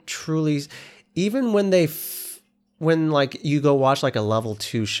haven't truly, even when when like you go watch like a level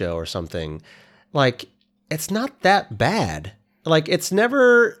 2 show or something, like it's not that bad. Like it's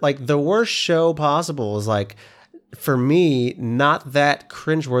never like the worst show possible is like, for me, not that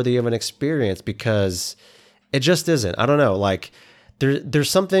cringeworthy of an experience because it just isn't. I don't know. Like there's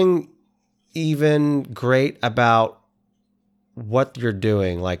something even great about what you're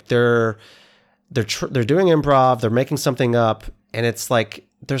doing. Like they're doing improv, they're making something up, and it's like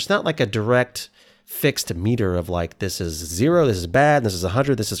there's not like a direct fixed meter of like, this is 0, this is bad, this is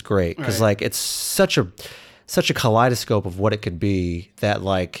 100, this is great, because like it's such a kaleidoscope of what it could be that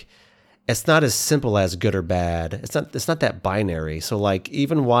like it's not as simple as good or bad. It's not that binary. So like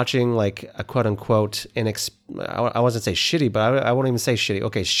even watching like a quote unquote I wasn't say shitty, but I won't even say shitty.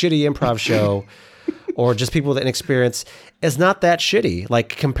 Okay, shitty improv show or just people with inexperience is not that shitty. Like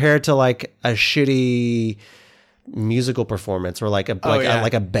compared to like a shitty musical performance or like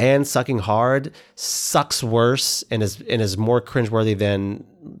a band sucking hard sucks worse and is more cringeworthy than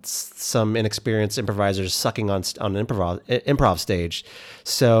some inexperienced improvisers sucking on an improv stage.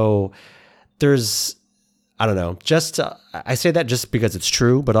 So there's, I don't know, I say that just because it's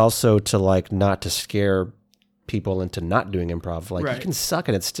true, but also to like not to scare people into not doing improv. Like you can suck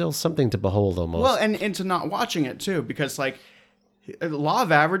and it's still something to behold almost. Well, and to not watching it too, because like law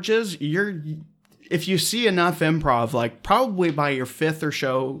of averages, if you see enough improv, like probably by your 5th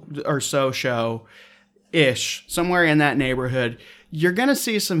show ish, somewhere in that neighborhood, you're going to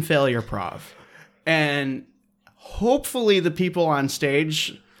see some failure prov. And hopefully the people on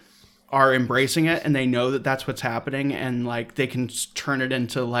stage are embracing it and they know that that's what's happening and like they can turn it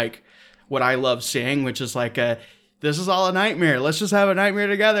into like what I love seeing, which is like this is all a nightmare. Let's just have a nightmare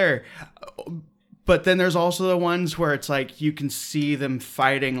together. But then there's also the ones where it's like you can see them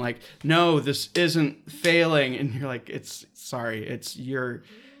fighting, like, no, this isn't failing, and you're like, it's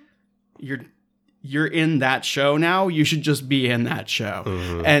you're in that show now. You should just be in that show.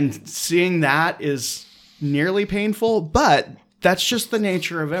 Mm-hmm. And seeing that is nearly painful, but that's just the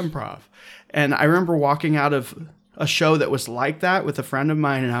nature of improv. And I remember walking out of a show that was like that with a friend of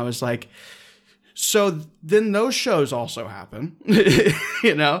mine, and I was like, so then those shows also happen,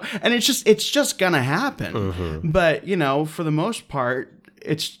 you know, and it's just gonna happen. Mm-hmm. But, you know, for the most part,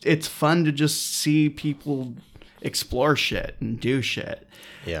 it's fun to just see people explore shit and do shit.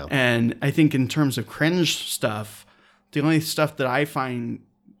 Yeah. And I think in terms of cringe stuff, the only stuff that I find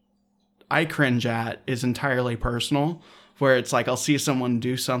I cringe at is entirely personal, where it's like I'll see someone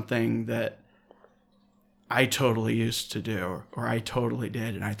do something that I totally used to do, or I totally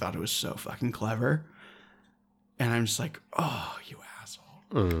did, and I thought it was so fucking clever. And I'm just like, oh, you asshole.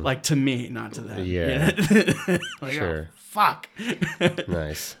 Mm. Like, to me, not to them. Yeah. Like, sure. Oh, fuck.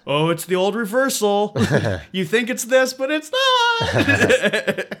 Nice. Oh, it's the old reversal. You think it's this, but it's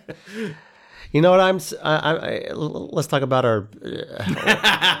not. You know what let's talk about our,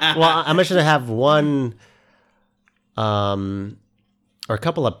 well, I'm actually going to have one, or a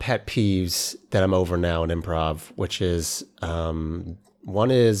couple of pet peeves that I'm over now in improv, which is,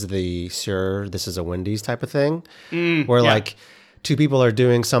 one is the sure, this is a Wendy's type of thing, where like two people are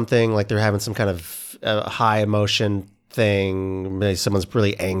doing something, like they're having some kind of high emotion thing. Maybe someone's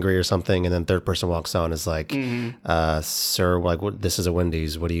really angry or something, and then third person walks on is like, sir, like, this is a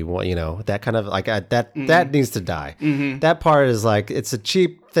Wendy's. What do you want? You know, that kind of like that needs to die. Mm-hmm. That part is like, it's a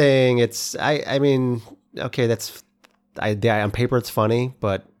cheap thing. It's I mean, okay, that's on paper it's funny,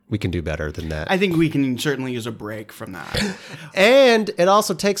 but we can do better than that. I think we can certainly use a break from that. And it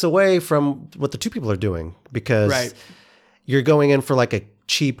also takes away from what the two people are doing, because you're going in for like a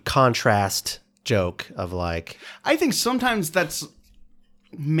cheap contrast joke of like... I think sometimes that's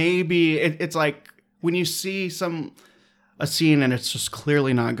maybe... It's like when you see a scene and it's just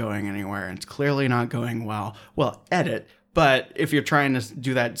clearly not going anywhere and it's clearly not going well, edit. But if you're trying to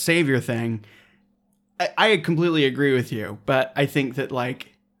do that savior thing, I completely agree with you. But I think that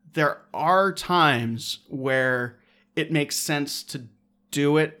like there are times where it makes sense to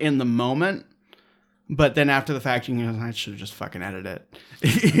do it in the moment, but then after the fact, you know, I should have just fucking edited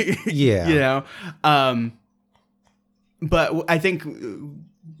it. Yeah. You know? But I think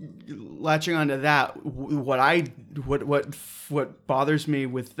latching onto that, what bothers me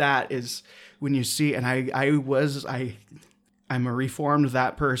with that is when you see, and I'm a reformed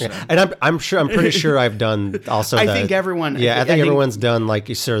that person. Yeah. And I'm pretty sure I've done also. I think everyone. Yeah, I think everyone's done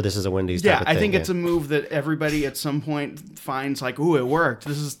like, sir, this is a Wendy's type of thing. I think it's a move that everybody at some point finds like, ooh, it worked.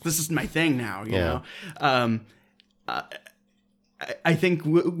 This is my thing now. You know. I think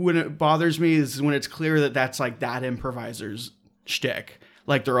when it bothers me is when it's clear that that's like that improviser's shtick.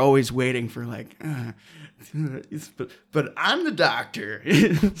 Like they're always waiting for like, but I'm the doctor.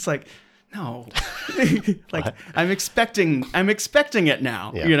 It's like, no, like what? I'm expecting it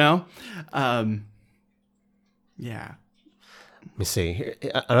now, you know? Yeah. Let me see.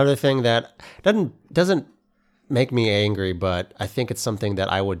 Another thing that doesn't make me angry, but I think it's something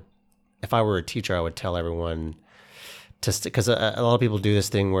that I would, if I were a teacher, I would tell everyone to, because a lot of people do this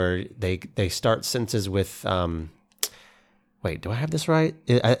thing where they start sentences with, wait, do I have this right?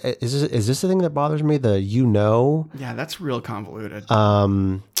 Is this the thing that bothers me? The, you know? Yeah, that's real convoluted.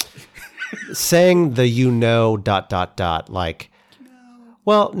 Saying the you know ... like,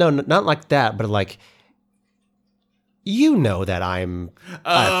 well, no, not like that, but like, you know that I'm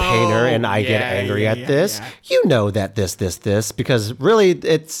a painter and I get angry at this. Yeah. You know that this, because really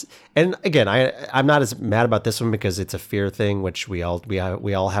it's, and again, I'm not as mad about this one because it's a fear thing, which we all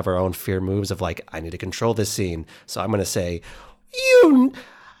have our own fear moves of like, I need to control this scene. So I'm going to say, you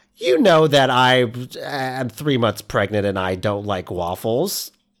know that I'm 3 months pregnant and I don't like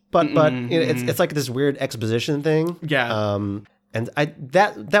waffles. But it's like this weird exposition thing. Yeah. And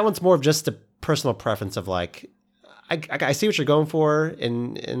that one's more of just a personal preference of like, I see what you're going for,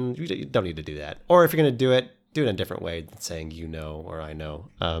 and you don't need to do that. Or if you're going to do it in a different way than saying you know or I know.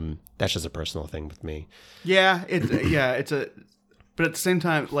 That's just a personal thing with me. Yeah, but at the same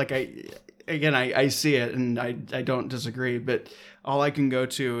time, like I see it and I don't disagree, but all I can go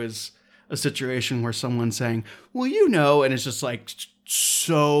to is a situation where someone's saying, well, you know, and it's just like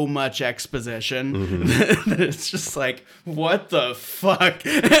so much exposition that it's just like, what the fuck?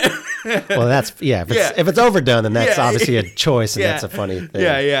 Well, that's if it's overdone, then that's obviously a choice, and that's a funny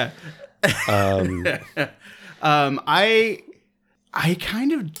thing. I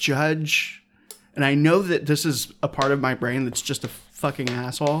kind of judge, and I know that this is a part of my brain that's just a fucking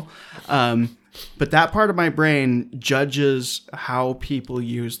asshole. But that part of my brain judges how people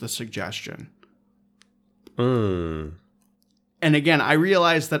use the suggestion. And again, I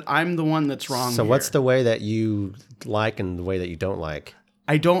realize that I'm the one that's wrong. So what's the way that you like and the way that you don't like?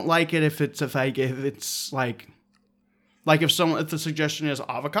 I don't like it if it's like if the suggestion is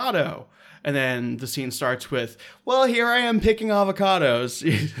avocado, and then the scene starts with, well, here I am picking avocados.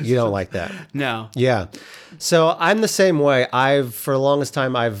 You don't like that? No. Yeah. So I'm the same way. For the longest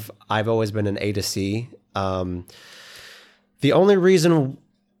time, I've always been an A to C. The only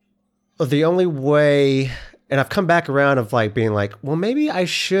way, and I've come back around of like being like, well, maybe I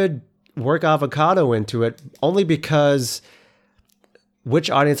should work avocado into it, only because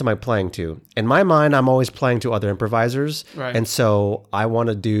which audience am I playing to? In my mind, I'm always playing to other improvisers. Right. And so I want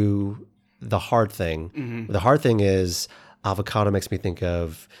to do the hard thing. Mm-hmm. The hard thing is avocado makes me think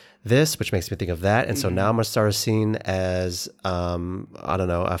of this, which makes me think of that. And so now I'm going to start a scene as, I don't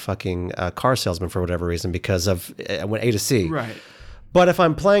know, a fucking car salesman for whatever reason, because I went A to C. Right. But if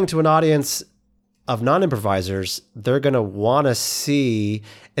I'm playing to an audience of non-improvisers, they're going to want to see,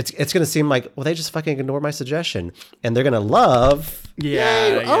 it's going to seem like, well, they just fucking ignored my suggestion. And they're going to love,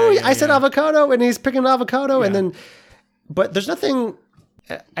 I said avocado and he's picking an avocado. Yeah. And then, but there's nothing,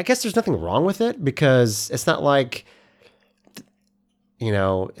 I guess there's nothing wrong with it, because it's not like,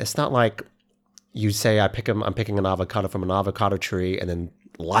 it's not like you say I'm picking an avocado from an avocado tree and then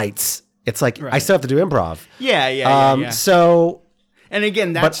lights. It's like, I still have to do improv. Yeah. So, and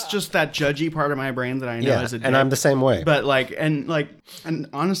again, that's just that judgy part of my brain that I know is a dick. And I'm the same way. But and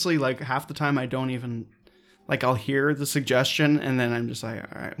honestly, like half the time I don't even, like I'll hear the suggestion and then I'm just like,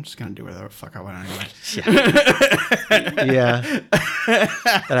 all right, I'm just going to do whatever the fuck I want anyway. Yeah.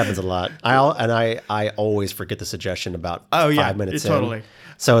 That happens a lot. I always forget the suggestion about 5 minutes in. Totally.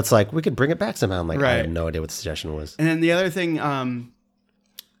 So it's like, we could bring it back somehow. I'm like, I have no idea what the suggestion was. And then the other thing,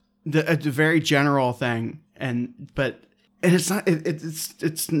 the very general thing, but it's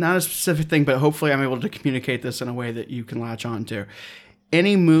not a specific thing, but hopefully I'm able to communicate this in a way that you can latch on to.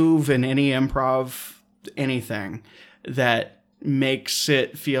 Any move in any improv, anything that makes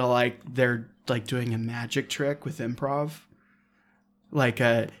it feel like they're like doing a magic trick with improv, like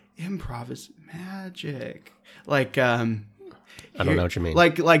improv is magic. Like I don't know what you mean.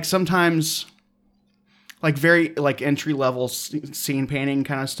 Like sometimes, like very like entry level scene painting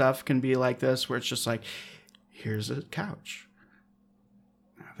kind of stuff can be like this, where it's just like, here's a couch,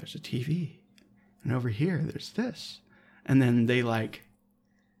 now there's a TV, and over here there's this, and then they go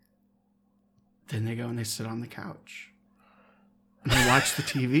and they sit on the couch and they watch the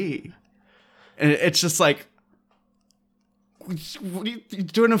TV, and it's just like, what are you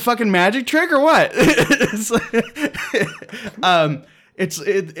doing, a fucking magic trick or what?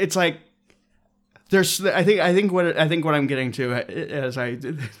 It's like there's I think what I'm getting to as I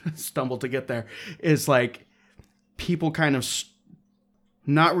stumble to get there is like people kind of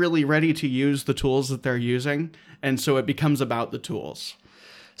not really ready to use the tools that they're using, and so it becomes about the tools.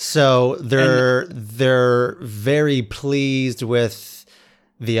 So they're very pleased with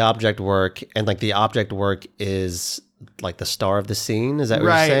the object work, and like the object work is like the star of the scene. Is that what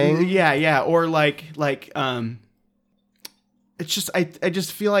you're saying? Yeah. Or like it's just I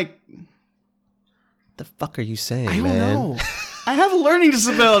just feel like, the fuck are you saying, I don't man? know. I have a learning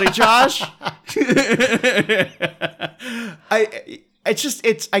disability, Josh. I guess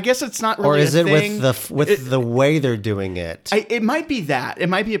it's not really. Or is a it thing. with the way they're doing it? It might be that. It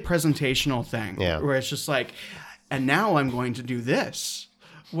might be a presentational thing. Yeah. Where it's just like, and now I'm going to do this.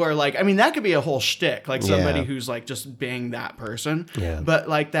 Where like, I mean, that could be a whole shtick. Like somebody who's like just being that person. Yeah. But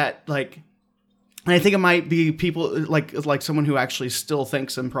like that, like, and I think it might be people like someone who actually still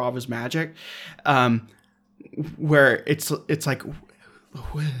thinks improv is magic. Where it's like,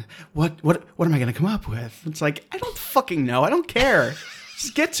 what am I going to come up with? It's like, I don't fucking know. I don't care.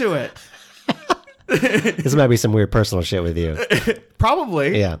 Just get to it. This might be some weird personal shit with you.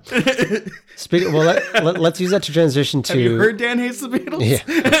 Probably. Yeah. Let's use that to transition to. Have you heard Dan Hates the Beatles?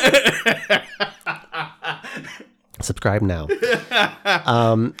 Yeah. Subscribe now.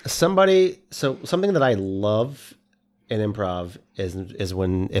 Something that I love in improv is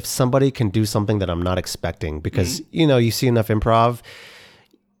when if somebody can do something that I'm not expecting, because you see enough improv,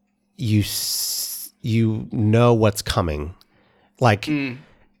 you know what's coming, like, and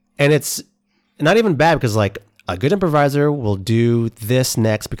it's not even bad, because like a good improviser will do this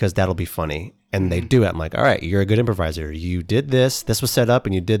next because that'll be funny, and they do it. I'm like, all right, you're a good improviser. You did this was set up,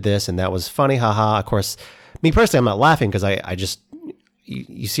 and you did this, and that was funny, haha. Of course, me personally, I'm not laughing because I just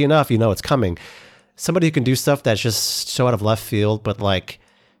you see enough, it's coming. Somebody who can do stuff that's just so out of left field, but like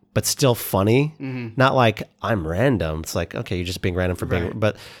but still funny. Not like I'm random. It's like, okay, you're just being random for being.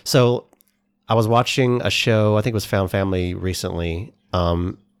 But so I was watching a show. I think it was Found Family recently,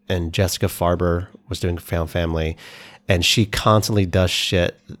 and Jessica Farber was doing Found Family, and she constantly does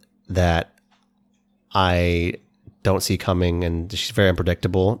shit that I don't see coming, and she's very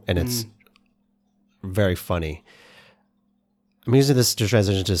unpredictable, and it's very funny. I'm using this to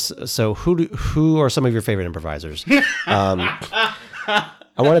transition to, so who are some of your favorite improvisers? I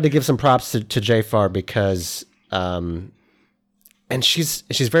wanted to give some props to J Far because and she's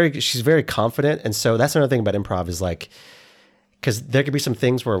very confident, and so that's another thing about improv is like, because there could be some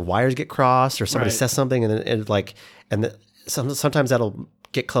things where wires get crossed or somebody says something and sometimes that'll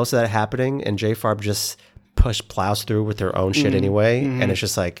get close to that happening, and J Farb just plows through with their own shit anyway, and it's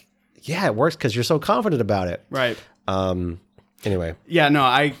just like, yeah, it works because you're so confident about it, right? Anyway, yeah, no,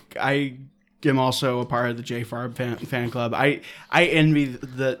 I am also a part of the J Farb fan club. I envy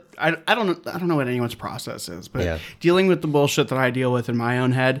the I don't know what anyone's process is, but dealing with the bullshit that I deal with in my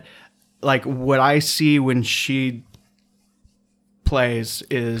own head, like what I see when she plays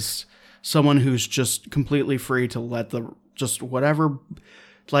is someone who's just completely free to let whatever,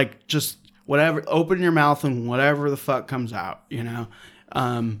 open your mouth and whatever the fuck comes out, you know?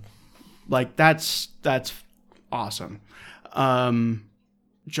 Like that's awesome. John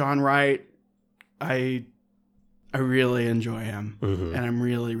Wright, I really enjoy him, and I'm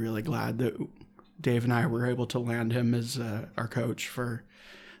really, really glad that Dave and I were able to land him as our coach for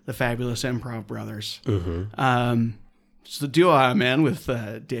the Fabulous Improv Brothers. It's the duo I'm in with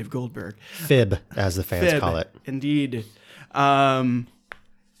Dave Goldberg. Fib, as the fans call it. Indeed.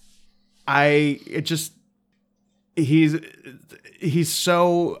 He's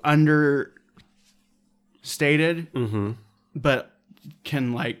so understated, but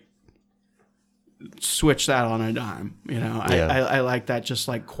can like switch that on a dime. You know, I like that just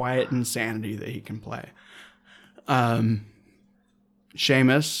like quiet insanity that he can play.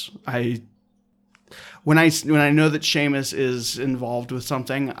 Seamus, when I know that Seamus is involved with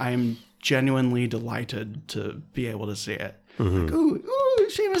something, I'm genuinely delighted to be able to see it. Like, ooh,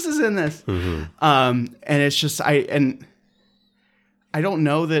 Seamus is in this. And it's just I don't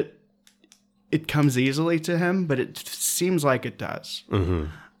know that it comes easily to him, but it seems like it does.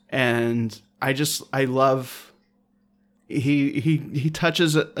 And I love he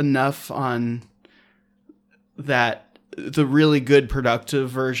touches enough on that, the really good productive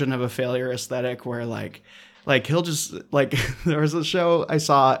version of a failure aesthetic where like he'll just like there was a show I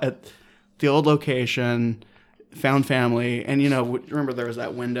saw at the old location, Found Family, and you know, remember there was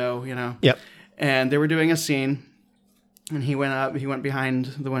that window, you know? Yep. And they were doing a scene, and he went behind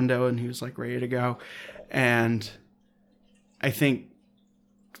the window, and he was like ready to go, and I think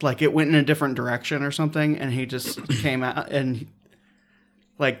like it went in a different direction or something, and he just came out, and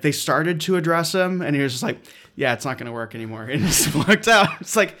like they started to address him, and he was just like, yeah, it's not going to work anymore, and just walked out.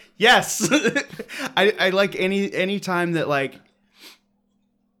 It's like, yes. I like any time that like,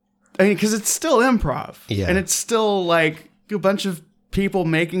 I mean, because it's still improv, and it's still like a bunch of people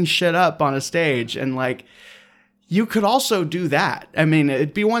making shit up on a stage, and like you could also do that. I mean,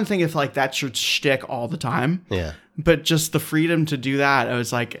 it'd be one thing if like that's your shtick all the time, but just the freedom to do that, I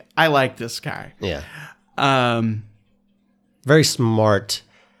was like, I like this guy. Very smart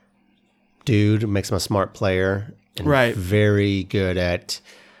dude, makes him a smart player, and very good at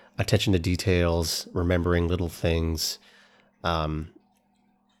attention to details, remembering little things.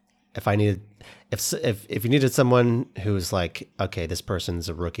 If you needed someone who's like, okay, this person's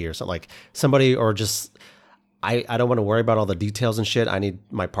a rookie or something, like somebody, or just I don't want to worry about all the details and shit, I need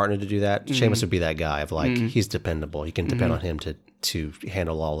my partner to do that. Seamus would be that guy of like, he's dependable. You can depend on him to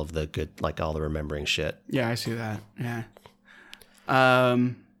handle all of the good, like all the remembering shit. Yeah, I see that. Yeah.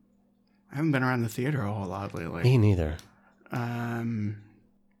 I haven't been around the theater a whole lot lately. Me neither. I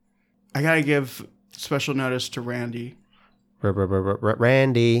gotta give special notice to Randy.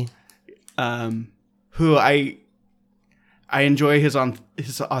 Randy. Who I enjoy his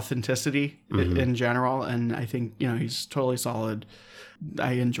authenticity in general, and I think, you know, he's totally solid.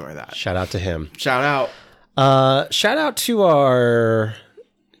 I enjoy that. Shout out to him. Shout out. Shout out to our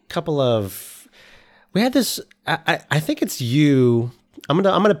couple of. We had this. I think it's you. I'm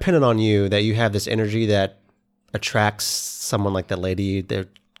gonna pin it on you that you have this energy that attracts someone like that lady that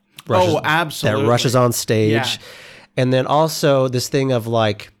rushes on stage, and then also this thing of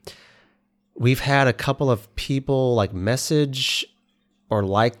like, we've had a couple of people like message or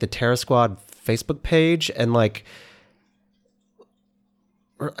like the Terra Squad Facebook page, and like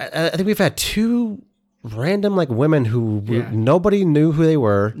I think we've had two random like women who nobody knew who they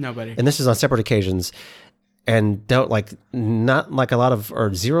were. Nobody. And this is on separate occasions. and don't like not like a lot of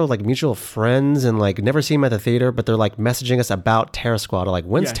or zero like mutual friends and like never see them at the theater, but they're like messaging us about Terra Squad or like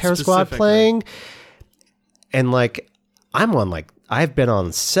when's Terra Squad playing? And like I'm on like I've been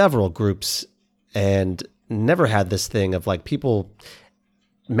on several groups and never had this thing of like people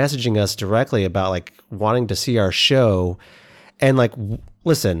messaging us directly about like wanting to see our show. And like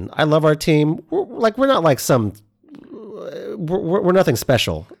listen, I love our team. We're not like some we're nothing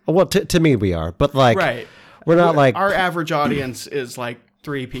special. Well, to me we are, but like right. We're not like our average audience is like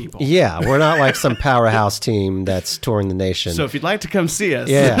 3 people. Yeah, we're not like some powerhouse team that's touring the nation. So if you'd like to come see us,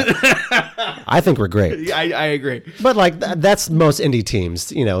 yeah, I think we're great. I agree. But like that's most indie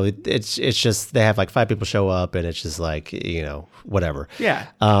teams. You know, it's just they have like 5 people show up, and it's just like whatever. Yeah.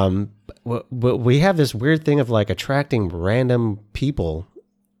 But we have this weird thing of like attracting random people.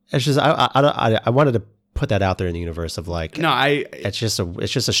 It's just I wanted to put that out there in the universe of like it's just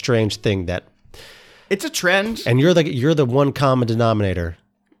a strange thing that. It's a trend, and you're the one common denominator.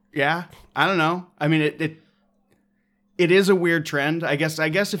 Yeah, I don't know. I mean, it is a weird trend. I guess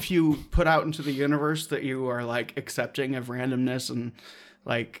if you put out into the universe that you are like accepting of randomness and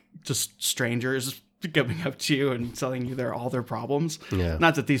like just strangers coming up to you and telling you all their problems. Yeah.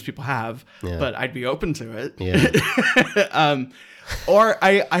 Not that these people have, but I'd be open to it. Yeah. Or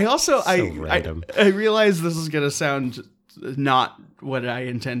I also random. I realize this is gonna sound not what I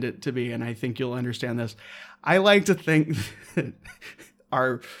intend it to be, and I think you'll understand this. I like to think that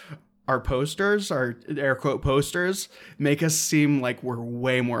our posters, our air quote posters, make us seem like we're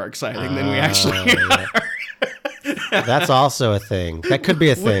way more exciting than we actually are. That's also a thing. That could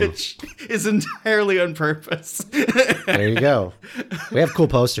be a thing. Which is entirely on purpose. There you go. We have cool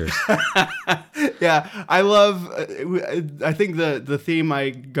posters. Yeah, I think the theme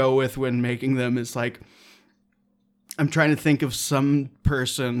I go with when making them is like, I'm trying to think of some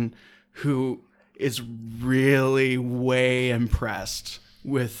person who is really way impressed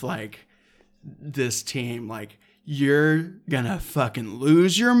with like this team. Like, you're gonna fucking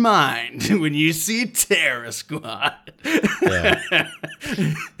lose your mind when you see Terra Squad. Yeah.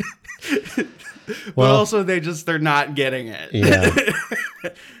 But also they're not getting it. Yeah.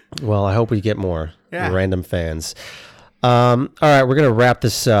 Well, I hope we get more random fans. All right, we're gonna wrap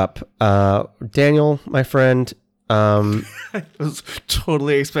this up. Daniel, my friend. I was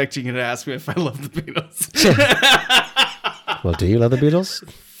totally expecting you to ask me if I love the Beatles. Well, do you love the Beatles?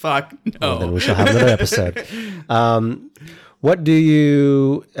 Fuck no. Well, then we shall have another episode. What do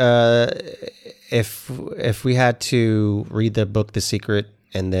you, if we had to read the book The Secret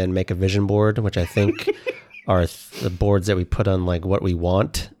and then make a vision board, which I think are the boards that we put on like what we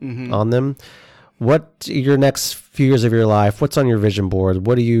want on them, what your next few years of your life, what's on your vision board?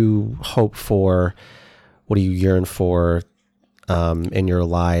 What do you hope for? What do you yearn for in your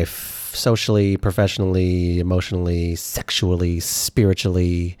life, socially, professionally, emotionally, sexually,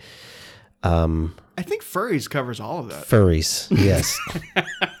 spiritually? I think furries covers all of that. Furries, yes.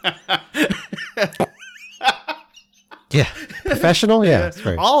 Yeah. Professional? Yeah.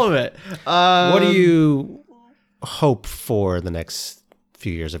 All of it. What do you hope for the next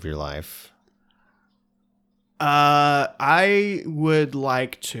few years of your life? I would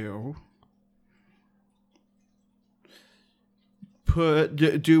like to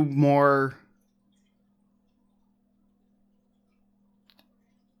do more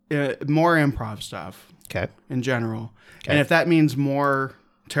improv stuff. Okay. In general. Okay. And if that means more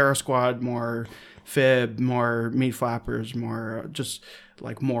Terra Squad, more Fib, more Meat Flappers, more just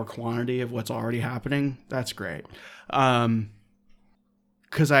like more quantity of what's already happening, that's great. 'Cause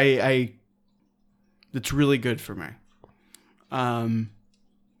I it's really good for me.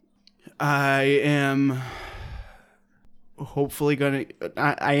 I am hopefully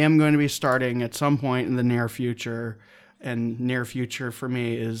I am going to be starting at some point in the near future, and near future for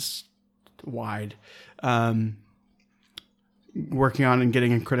me is wide. Working on and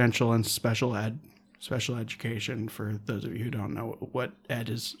getting a credential in special education. For those of you who don't know what ed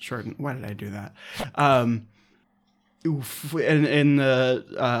is short. Why did I do that? In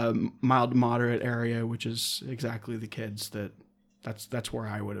the mild to moderate area, which is exactly the kids that's where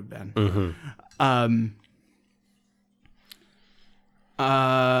I would have been. Mm-hmm.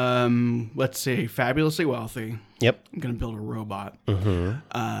 Let's see, fabulously wealthy. Yep. I'm gonna build a robot. Mm-hmm.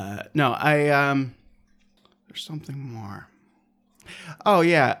 No, there's something more. Oh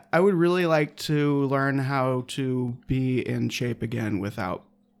yeah, I would really like to learn how to be in shape again without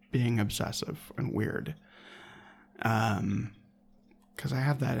being obsessive and weird. Because I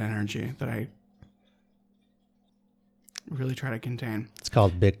have that energy that I really try to contain. It's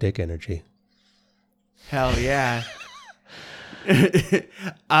called big dick energy. Hell yeah.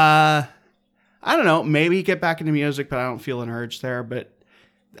 I don't know, maybe get back into music, but I don't feel an urge there. But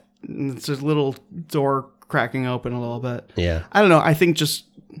it's a little door cracking open a little bit. Yeah. I don't know. I think just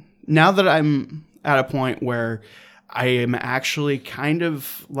now that I'm at a point where I am actually kind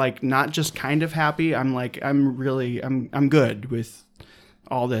of like, not just kind of happy. I'm like, I'm good with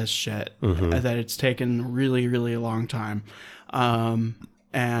all this shit, that it's taken really, really a long time.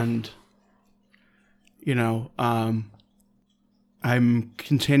 And you know, I'm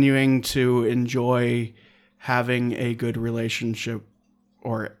continuing to enjoy having a good relationship,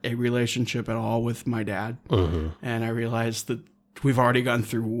 or a relationship at all, with my dad. And I realized that we've already gone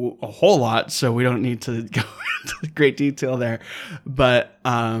through a whole lot, so we don't need to go into great detail there. But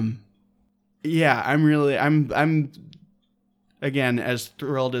yeah, I'm again as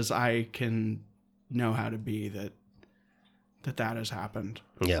thrilled as I can know how to be that has happened.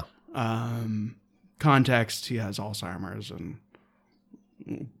 Yeah. Context: he has Alzheimer's, and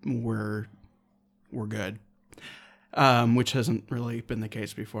we're good. Which hasn't really been the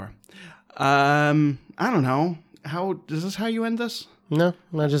case before. I don't know. Is this how you end this? No,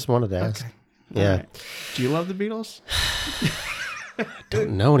 I just wanted to ask. Okay. Yeah. Right. Do you love the Beatles? I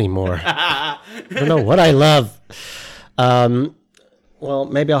don't know anymore. I don't know what I love. Well,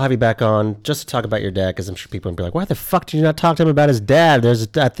 maybe I'll have you back on just to talk about your dad, because I'm sure people will be like, why the fuck did you not talk to him about his dad?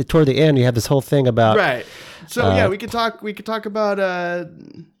 Toward the end, you have this whole thing about... Right. So, yeah, we could talk about...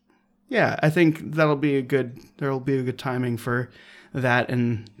 yeah, I think there'll be a good timing for that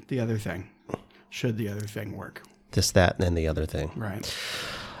and the other thing, should the other thing work. Just that and then the other thing. Right.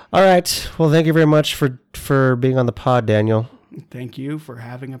 All right. Well, thank you very much for being on the pod, Daniel. Thank you for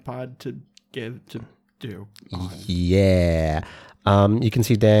having a pod to do. Yeah. You can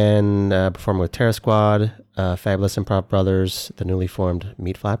see Dan perform with Terra Squad, Fabulous Improv Brothers, the newly formed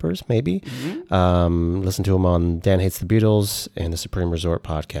Meat Flappers, maybe. Listen to him on Dan Hates the Beatles and the Supreme Resort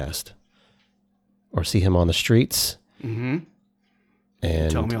podcast. Or see him on the streets. And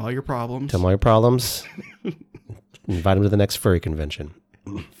tell me all your problems. Invite him to the next furry convention.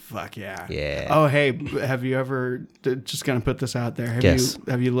 Fuck yeah. Yeah. Oh, hey, have you ever, just going to put this out there.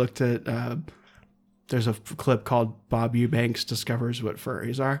 Have you looked at, there's a clip called Bob Eubanks Discovers What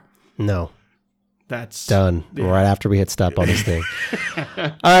Furries Are? No. That's done right after we hit stop on this thing.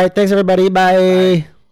 All right. Thanks, everybody. Bye.